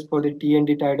challenges for the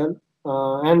TNT title.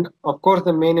 And of course,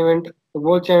 the main event, the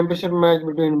World Championship match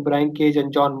between Brian Cage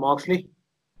and John Moxley.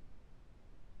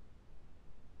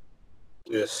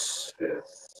 Yes.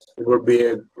 It would be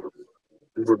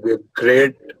a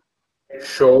great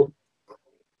show.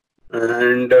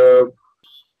 And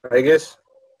I guess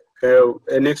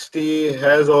NXT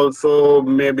has also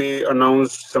maybe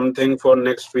announced something for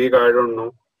next week. I don't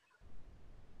know.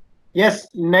 Yes,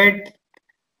 night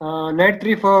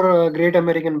 3 for Great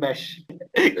American Bash.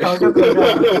 Out of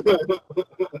Punjab.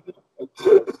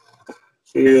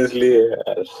 Seriously,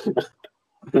 yaar.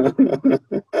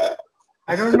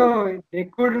 I don't know. They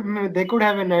could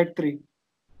have a night 3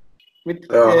 with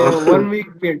uh, 1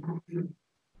 week period.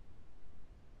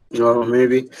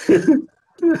 maybe.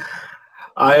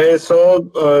 I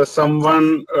saw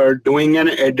someone doing an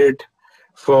edit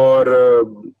for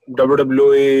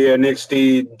WWE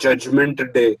NXT Judgment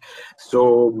Day.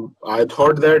 So I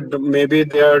thought that maybe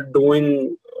they are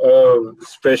doing a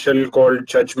special called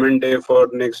Judgment Day for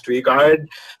next week. I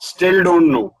still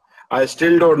don't know. I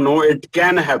still don't know. It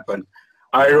can happen.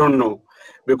 I don't know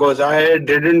because I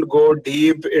didn't go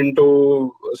deep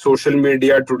into social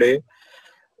media today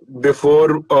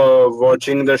before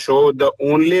watching the show. The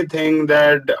only thing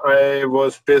that I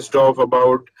was pissed off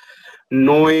about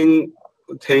knowing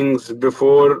things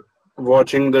before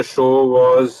watching the show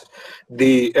was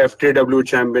the FTW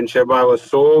championship. I was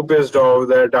so pissed off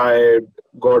that I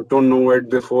got to know it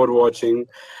before watching.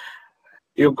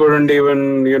 You couldn't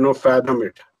even, fathom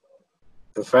it.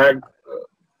 The fact,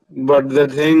 but the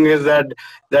thing is that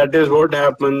that is what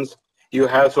happens. You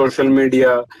have social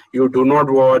media, you do not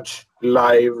watch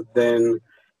live, then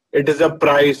it is a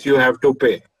price you have to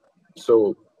pay.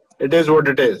 So it is what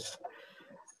it is.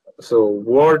 So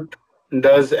what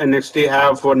does NXT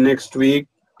have for next week?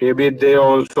 Maybe they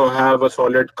also have a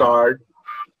solid card.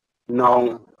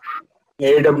 Now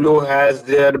AEW has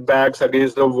their backs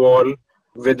against the wall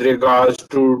with regards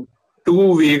to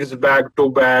 2 weeks back to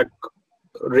back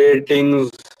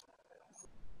ratings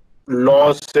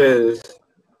losses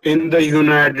in the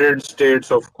United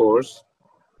States, of course.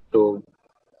 So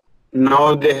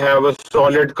now they have a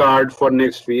solid card for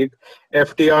next week.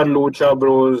 FTR Lucha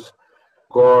Bros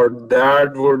God,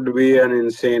 that would be an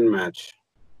insane match.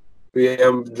 We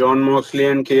have John Moxley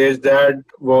and Cage. That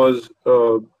was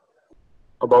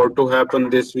about to happen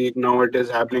this week. Now it is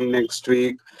happening next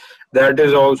week. That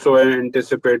is also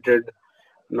anticipated.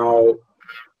 Now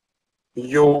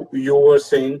you were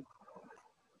saying.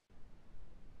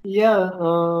 Yeah.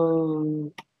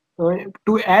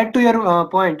 To add to your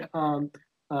point,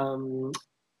 um,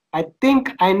 I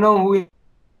think I know who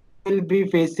will be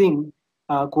facing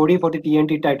Cody for the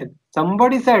TNT title.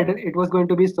 Somebody said it was going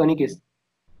to be Sonny Kiss.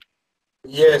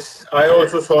 Yes, I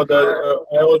also saw that.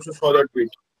 I also saw that tweet.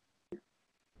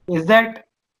 Is that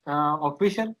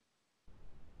official?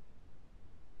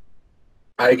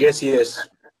 I guess yes.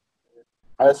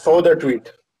 I saw the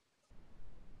tweet.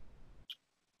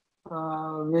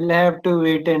 We'll have to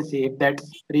wait and see if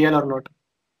that's real or not.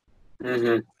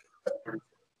 Mm-hmm.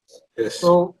 Yes.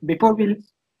 So before we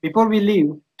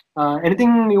leave,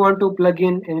 anything you want to plug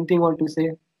in? Anything you want to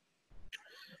say?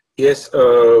 Yes.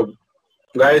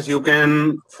 Guys, you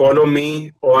can follow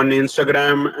me on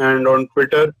Instagram and on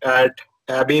Twitter at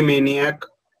Abbymaniac,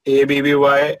 ABBYMANIAC,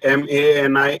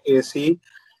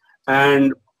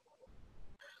 and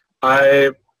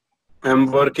I am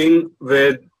working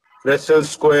with Wrestle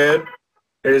Square.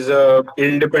 It is a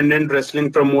independent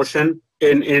wrestling promotion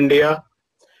in India.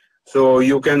 So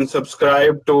you can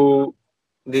subscribe to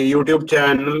the YouTube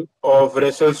channel of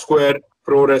Wrestle Square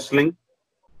Pro Wrestling.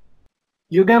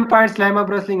 You can find Slam Up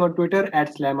Wrestling on Twitter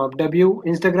at SlamUpW,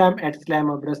 Instagram at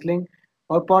SlamUp Wrestling.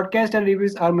 Our podcast and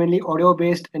reviews are mainly audio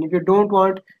based, and if you don't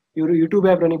want your YouTube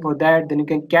app running for that, then you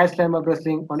can catch Slam Up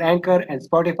Wrestling on Anchor and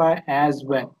Spotify as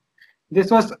well.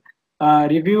 This was a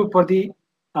review for the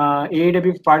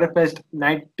AEW Fighter Fest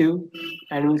Night 2,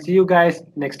 and we'll see you guys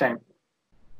next time.